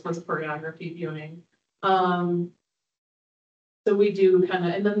of those was pornography viewing. So we do kind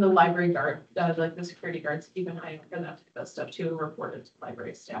of, and then the library guard, like the security guards, keep an eye for that type of stuff too, and report it to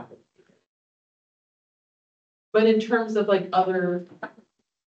library staff. But in terms of like other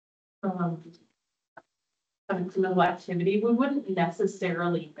kind of criminal activity, we wouldn't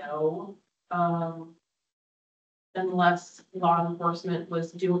necessarily know unless law enforcement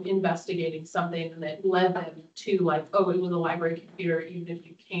was investigating something that led them to like, oh, it was a library computer, even if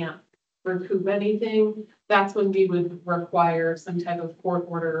you can't recoup anything. That's when we would require some type of court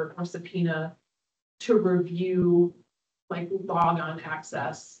order or subpoena to review like log on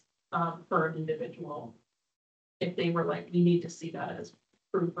access for an individual. If they were like, we need to see that as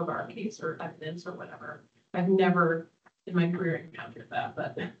proof of our case or evidence or whatever. I've never in my career encountered that,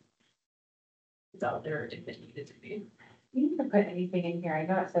 but it's out there if it needed to be. You need to put anything in here. I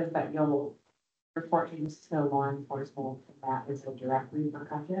know it says that you'll report things to law enforcement, and that is a direct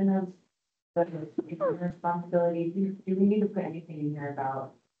repercussion of the responsibility. Do we need to put anything in here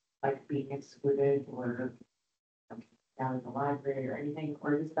about like being excluded or down at the library or anything,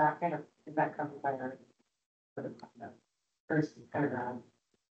 or is that covered by our sort of first paragraph?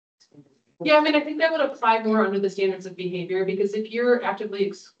 Yeah, I mean, I think that would apply more under the standards of behavior, because if you're actively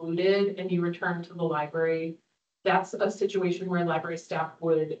excluded and you return to the library, that's a situation where library staff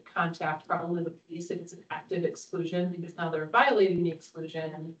would contact probably the police if it's an active exclusion, because now they're violating the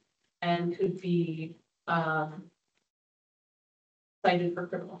exclusion and could be, cited for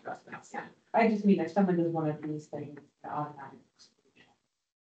criminal trespass. Yeah. I just mean if someone does one of these things, the automatic exclusion.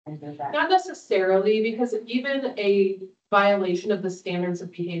 And does that. Not necessarily, because even a violation of the standards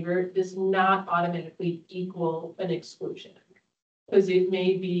of behavior does not automatically equal an exclusion. Because it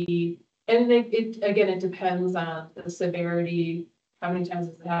may be, and again, it depends on the severity, how many times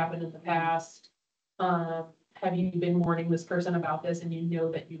has it happened in the past? Have you been warning this person about this and you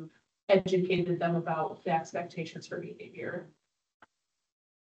know that you've educated them about the expectations for behavior?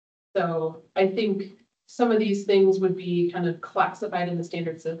 So I think some of these things would be kind of classified in the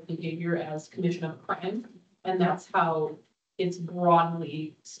standards of behavior as commission of a crime. And that's how it's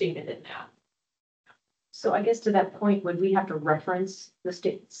broadly stated in that. So I guess to that point, would we have to reference the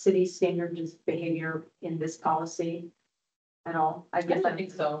city standards of behavior in this policy at all? I guess I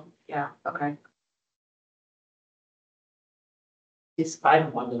think so. Yeah, okay. I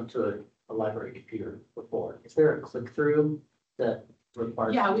haven't logged into a library computer before. Is there a click-through that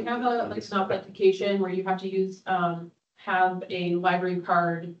requires? Yeah, we have an authentication where you have to use, have a library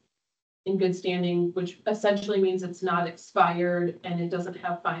card in good standing, which essentially means it's not expired and it doesn't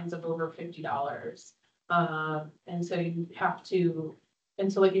have fines of over $50. And so you have to,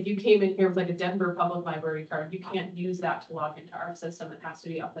 and so like if you came in here with like a Denver Public Library card, you can't use that to log into our system. It has to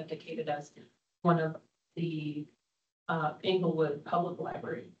be authenticated as one of the Englewood Public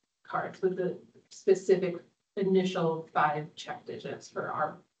Library cards with the specific initial 5 check digits for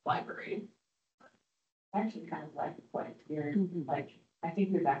our library. Actually kind of like what you're like, I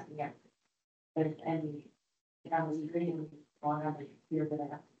think you're asking it. And I was reading on every year that I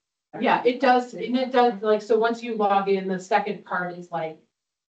have. Yeah, it does, and it does, like, so once you log in, the second part is like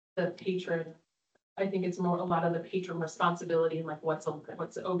the patron. I think it's more a lot of the patron responsibility and like what's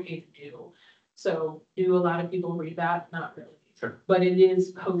okay to do. So do a lot of people read that? Not really. Sure. But it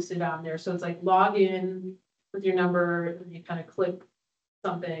is posted on there. So it's like log in with your number and you kind of click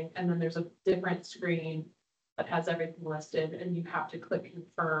something and then there's a different screen that has everything listed and you have to click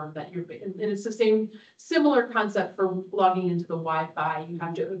confirm that you're, and it's the same, similar concept for logging into the Wi-Fi. You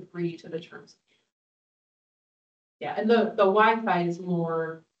have to agree to the terms. Yeah, and the Wi-Fi is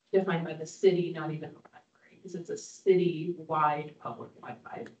more defined by the city, not even the library, because it's a city-wide public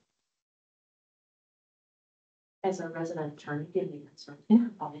Wi-Fi. As a resident attorney, give me concern.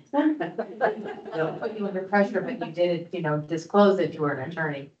 Don't put you under pressure, but you did, disclose it to an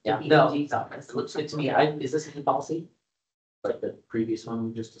attorney. Yeah, to no, EEG's office. it looks good to me. Is this a new policy? Like the previous one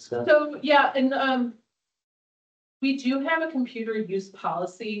we just discussed? So, yeah, and we do have a computer use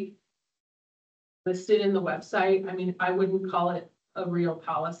policy listed in the website. I mean, I wouldn't call it a real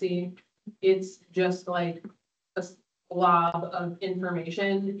policy. It's just like a blob of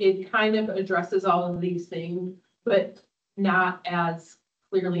information. It kind of addresses all of these things, but not as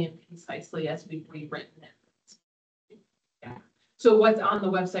clearly and concisely as we've rewritten it. Yeah. So what's on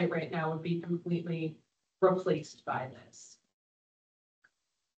the website right now would be completely replaced by this.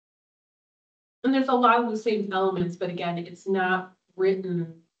 And there's a lot of the same elements, but again, it's not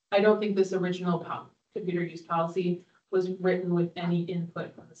written. I don't think this original computer use policy was written with any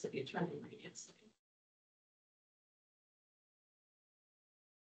input from the city attorney previously.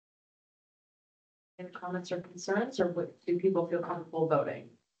 Any comments or concerns, or do people feel comfortable voting?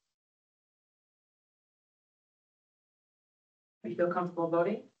 You feel comfortable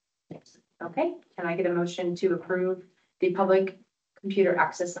voting? Yes. Okay, can I get a motion to approve the public computer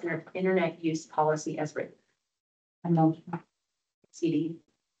access and internet use policy as written? A motion. CD.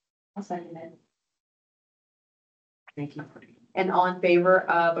 I'll second it. Thank you. And all in favor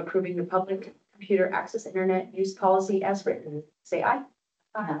of approving the public computer access internet use policy as written, say aye.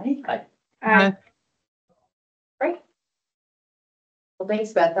 Aye. Aye. Aye. Great. Well,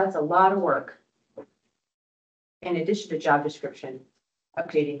 thanks, Beth. That's a lot of work. In addition to job description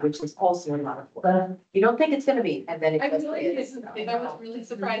updating, which is also a lot of work. You don't think it's gonna be, and then it I just was is. really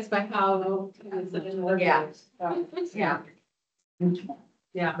surprised by how. Yeah. Yeah. Yeah.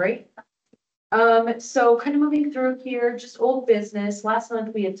 Yeah, great. So kind of moving through here, just old business. Last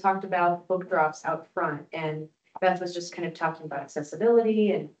month, we had talked about book drops out front, and Beth was just kind of talking about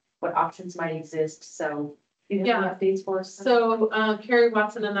accessibility and what options might exist. So do you have any updates for us? So Carrie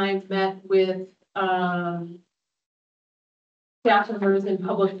Watson and I met with staff members in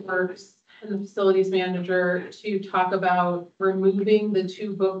Public Works and the facilities manager to talk about removing the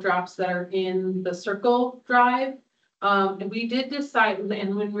 2 book drops that are in the Circle Drive. And we did decide,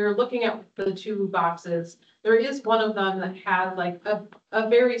 and when we were looking at the two boxes, there is one of them that had like a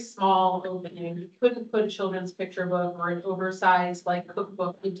very small opening. You couldn't put a children's picture book or an oversized like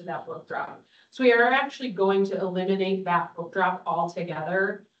cookbook into that book drop. So we are actually going to eliminate that book drop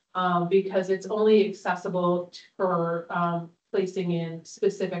altogether, because it's only accessible for placing in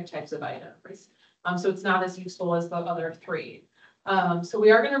specific types of items. So it's not as useful as the other three. So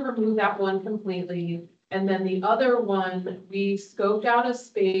we are gonna remove that one completely. And then the other one, we scoped out a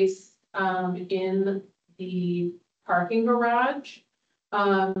space in the parking garage.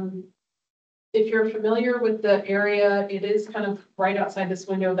 If you're familiar with the area, it is kind of right outside this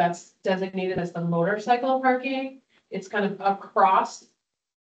window that's designated as the motorcycle parking. It's kind of across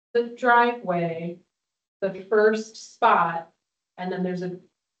the driveway, the first spot, and then there's a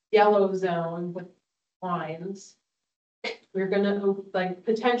yellow zone with lines. We're gonna, like,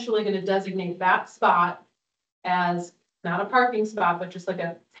 potentially gonna designate that spot as not a parking spot, but just like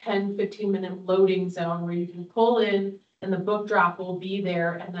a 10-15 minute loading zone where you can pull in and the book drop will be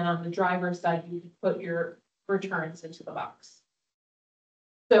there. And then on the driver's side, you can put your returns into the box.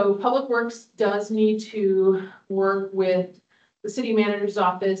 So Public Works does need to work with the city manager's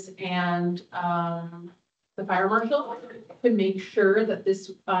office and the fire marshal to make sure that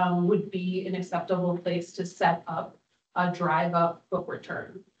this would be an acceptable place to set up a drive-up book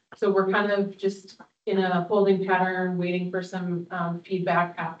return. So we're kind of just in a holding pattern, waiting for some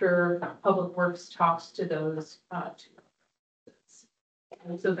feedback after Public Works talks to those two.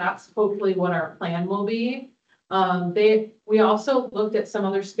 And so that's hopefully what our plan will be. We also looked at some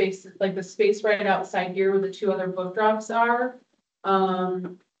other spaces, like the space right outside here where the two other book drops are.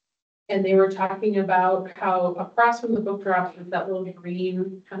 And they were talking about how across from the book drop is that little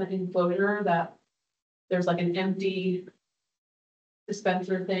green kind of enclosure that there's like an empty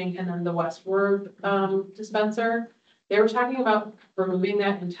dispenser thing and then the westward dispenser. They were talking about removing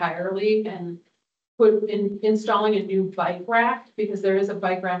that entirely and installing a new bike rack, because there is a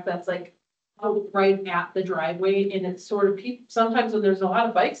bike rack that's like out right at the driveway, and it's sort of sometimes when there's a lot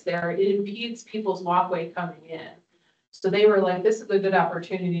of bikes there, it impedes people's walkway coming in. So they were like, this is a good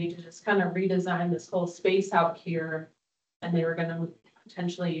opportunity to just kind of redesign this whole space out here. And they were going to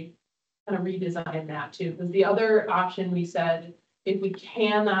potentially kind of redesign that too. Because the other option, we said, if we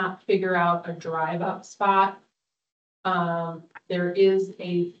cannot figure out a drive up spot, there is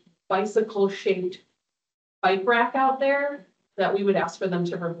a bicycle shaped bike rack out there that we would ask for them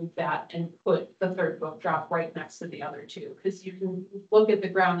to remove that and put the third book drop right next to the other two. Because you can look at the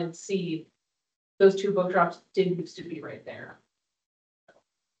ground and see those two book drops did used to be right there.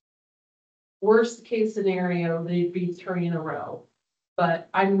 Worst case scenario, they'd be 3 in a row. But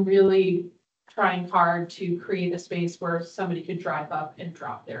I'm really trying hard to create a space where somebody could drive up and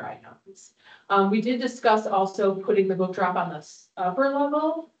drop their items. We did discuss also putting the book drop on the upper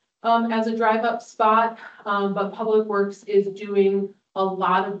level as a drive up spot, but Public Works is doing a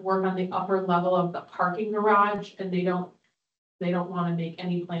lot of work on the upper level of the parking garage, and they don't want to make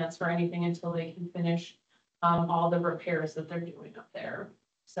any plans for anything until they can finish all the repairs that they're doing up there.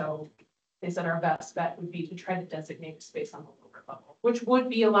 So they said our best bet would be to try to designate a space on the lower level, which would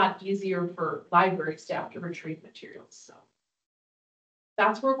be a lot easier for library staff to retrieve materials. So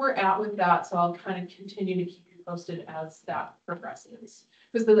that's where we're at with that. So I'll kind of continue to keep you posted as that progresses.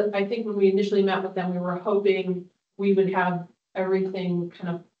 Because I think when we initially met with them, we were hoping we would have everything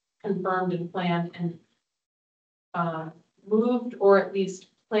kind of confirmed and planned and moved, or at least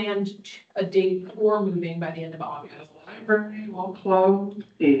planned a date for moving by the end of August. The library will close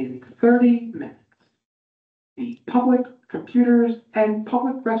in 30 minutes. The public computers and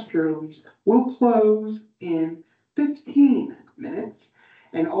public restrooms will close in 15 minutes,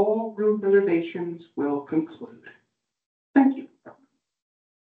 and all room reservations will conclude. Thank you.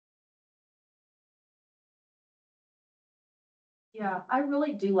 Yeah, I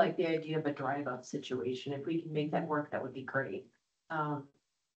really do like the idea of a drive-up situation. If we can make that work, that would be great. I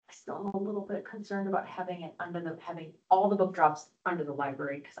still am a little bit concerned about having all the book drops under the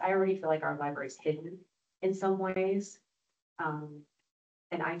library, because I already feel like our library's hidden in some ways.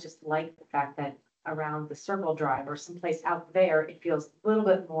 And I just like the fact that around the Circle Drive or someplace out there, it feels a little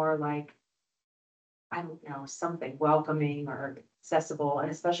bit more like, I don't know, something welcoming or accessible,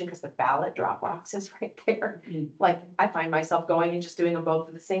 and especially because the ballot drop box is right there. Like, I find myself going and just doing them both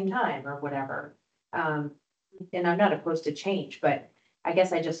at the same time or whatever. And I'm not opposed to change, but I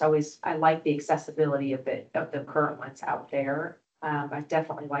guess I like the accessibility of the current ones out there. I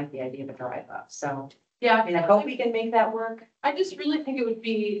definitely like the idea of a drive up. So yeah, I mean, I hope we can make that work. I just really think it would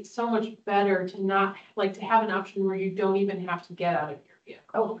be so much better to not, like, to have an option where you don't even have to get out of your vehicle.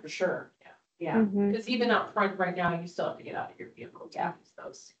 Oh, for sure. Yeah, Mhm. Because even up front right now, you still have to get out of your vehicle to use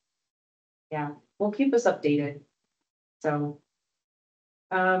those. yeah, well, keep us updated. So.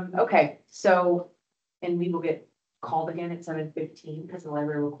 Okay, so, and we will get called again at 7:15 because the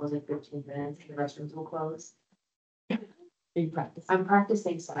library will close at 15 minutes, the restrooms will close. Are you practicing? I'm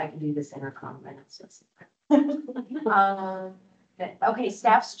practicing so I can do this intercom minutes. Okay,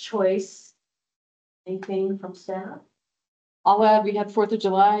 staff's choice. Anything from staff? I'll add, we had 4th of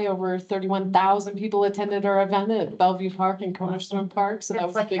July, over 31,000 people attended our event at Bellevue Park and Cornerstone Park, so that It's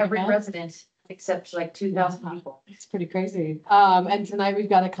was a like big every event. resident except like 2,000 people. It's pretty crazy. And tonight we've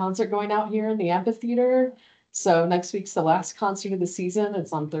got a concert going out here in the amphitheater. So next week's the last concert of the season.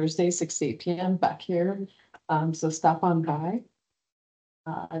 It's on Thursday, 6 to 8 p.m. back here. So stop on by.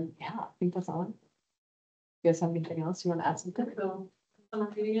 And yeah, I think that's all. You guys have anything else? You want to add something? So, summer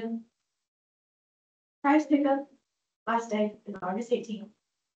reading in. Prize pickup last day is August 18th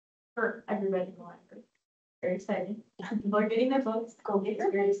for everybody in the library. Very exciting. People are getting their books. Go get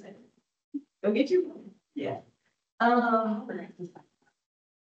your very excited. Go get your book. Yeah. For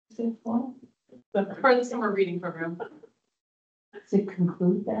the summer reading program. Does it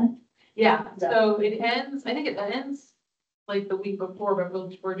conclude then? Yeah, so it ends, I think it ends like the week before, but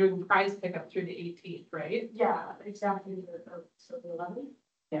we're doing prize pickup through the 18th, right? Yeah, exactly. So the 11th.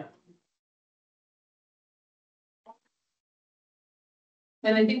 Yeah.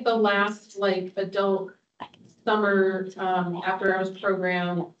 And I think the last like adult summer after hours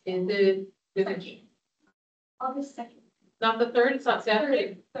program is August 2nd. not the 3rd, it's not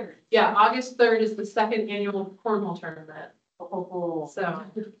Saturday. Third. Yeah, August 3rd is the second annual cornhole tournament. So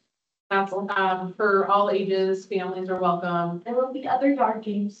that's for all ages, families are welcome. There will be other yard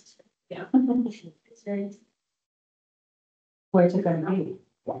games. Yeah. It's very. Where's it gonna be?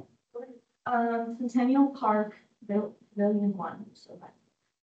 Centennial Park, Pavilion 1, so that.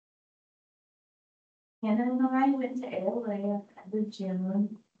 Hannah and I went to ALA at the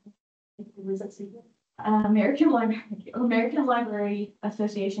gym. It was at American Library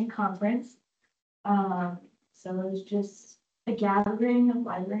Association Conference. So it was just a gathering of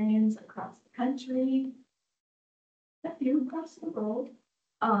librarians across the country, a few across the world.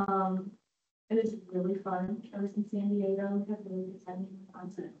 It was really fun. I was in San Diego, had really good time in the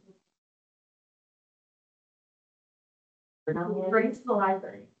concert. Great to the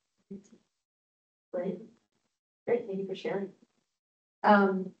library. Great. Great, thank you for sharing.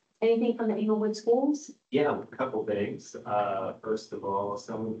 Anything from the Englewood schools? Yeah, a couple things. First of all,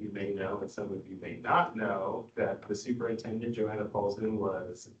 some of you may know and some of you may not know that the superintendent, Joanna Paulson,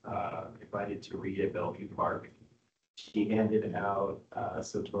 was invited to read at Bellevue Park. She handed out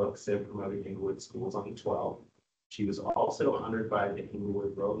some books and promoted Englewood schools on the 12th. She was also honored by the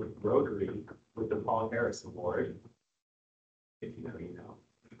Englewood Rotary with the Paul Harris Award. If you know, you know.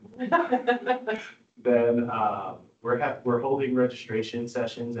 Then we're holding registration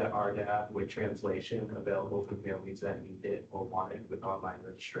sessions at RDAP with translation available for families that need it or want it with online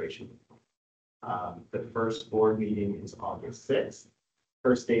registration. The first board meeting is August 6th.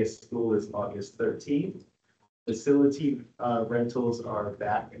 First day of school is August 13th. Facility rentals are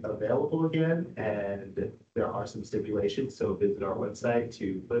back available again, and there are some stipulations. So visit our website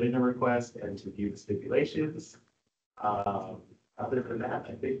to put in a request and to view the stipulations. Other than that,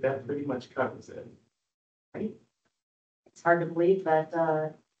 I think that pretty much covers it. Right. It's hard to believe that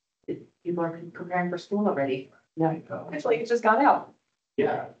people are preparing for school already. Yeah. Actually, it just got out.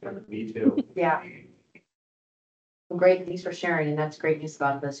 Yeah, me too. Yeah. Well, great, thanks for sharing, and that's great news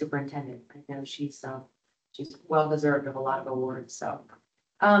about the superintendent. I know she's well deserved of a lot of awards, so.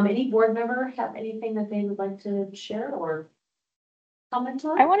 Any board member have anything that they would like to share or comment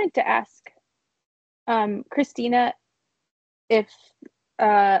on? I wanted to ask Christina if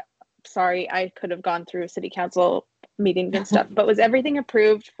sorry, I could have gone through city council meetings and stuff, but was everything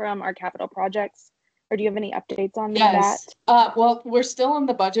approved from our capital projects? Or do you have any updates on Yes. that? Well, we're still in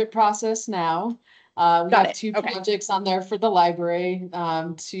the budget process now. We have two projects on there for the library,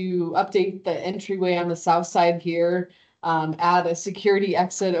 to update the entryway on the south side here. Add a security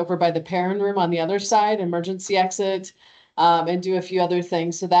exit over by the parent room on the other side, emergency exit, and do a few other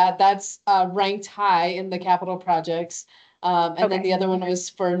things. So that's ranked high in the capital projects. And then the other one was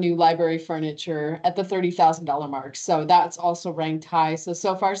for new library furniture at the $30,000 mark. So that's also ranked high.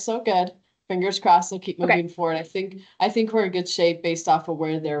 So far, so good. Fingers crossed, they'll keep moving forward. I think we're in good shape based off of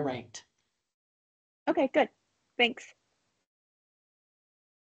where they're ranked. Okay, good. Thanks.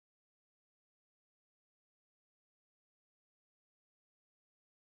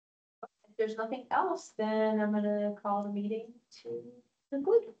 If there's nothing else, then I'm gonna call the meeting to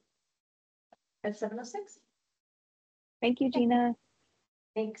conclude at 7:06. Thank you, Gina.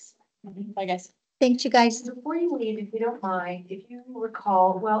 Thanks. Bye, guys. Thanks, you guys. Before you leave, if you don't mind, if you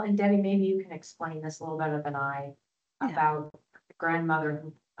recall, well, and Debbie, maybe you can explain this a little better than I about the grandmother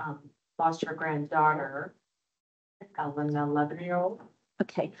who lost her granddaughter, an 11-year-old.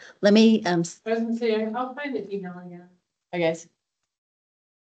 Okay, let me, I was gonna say, I'll find the email again. Bye, guys.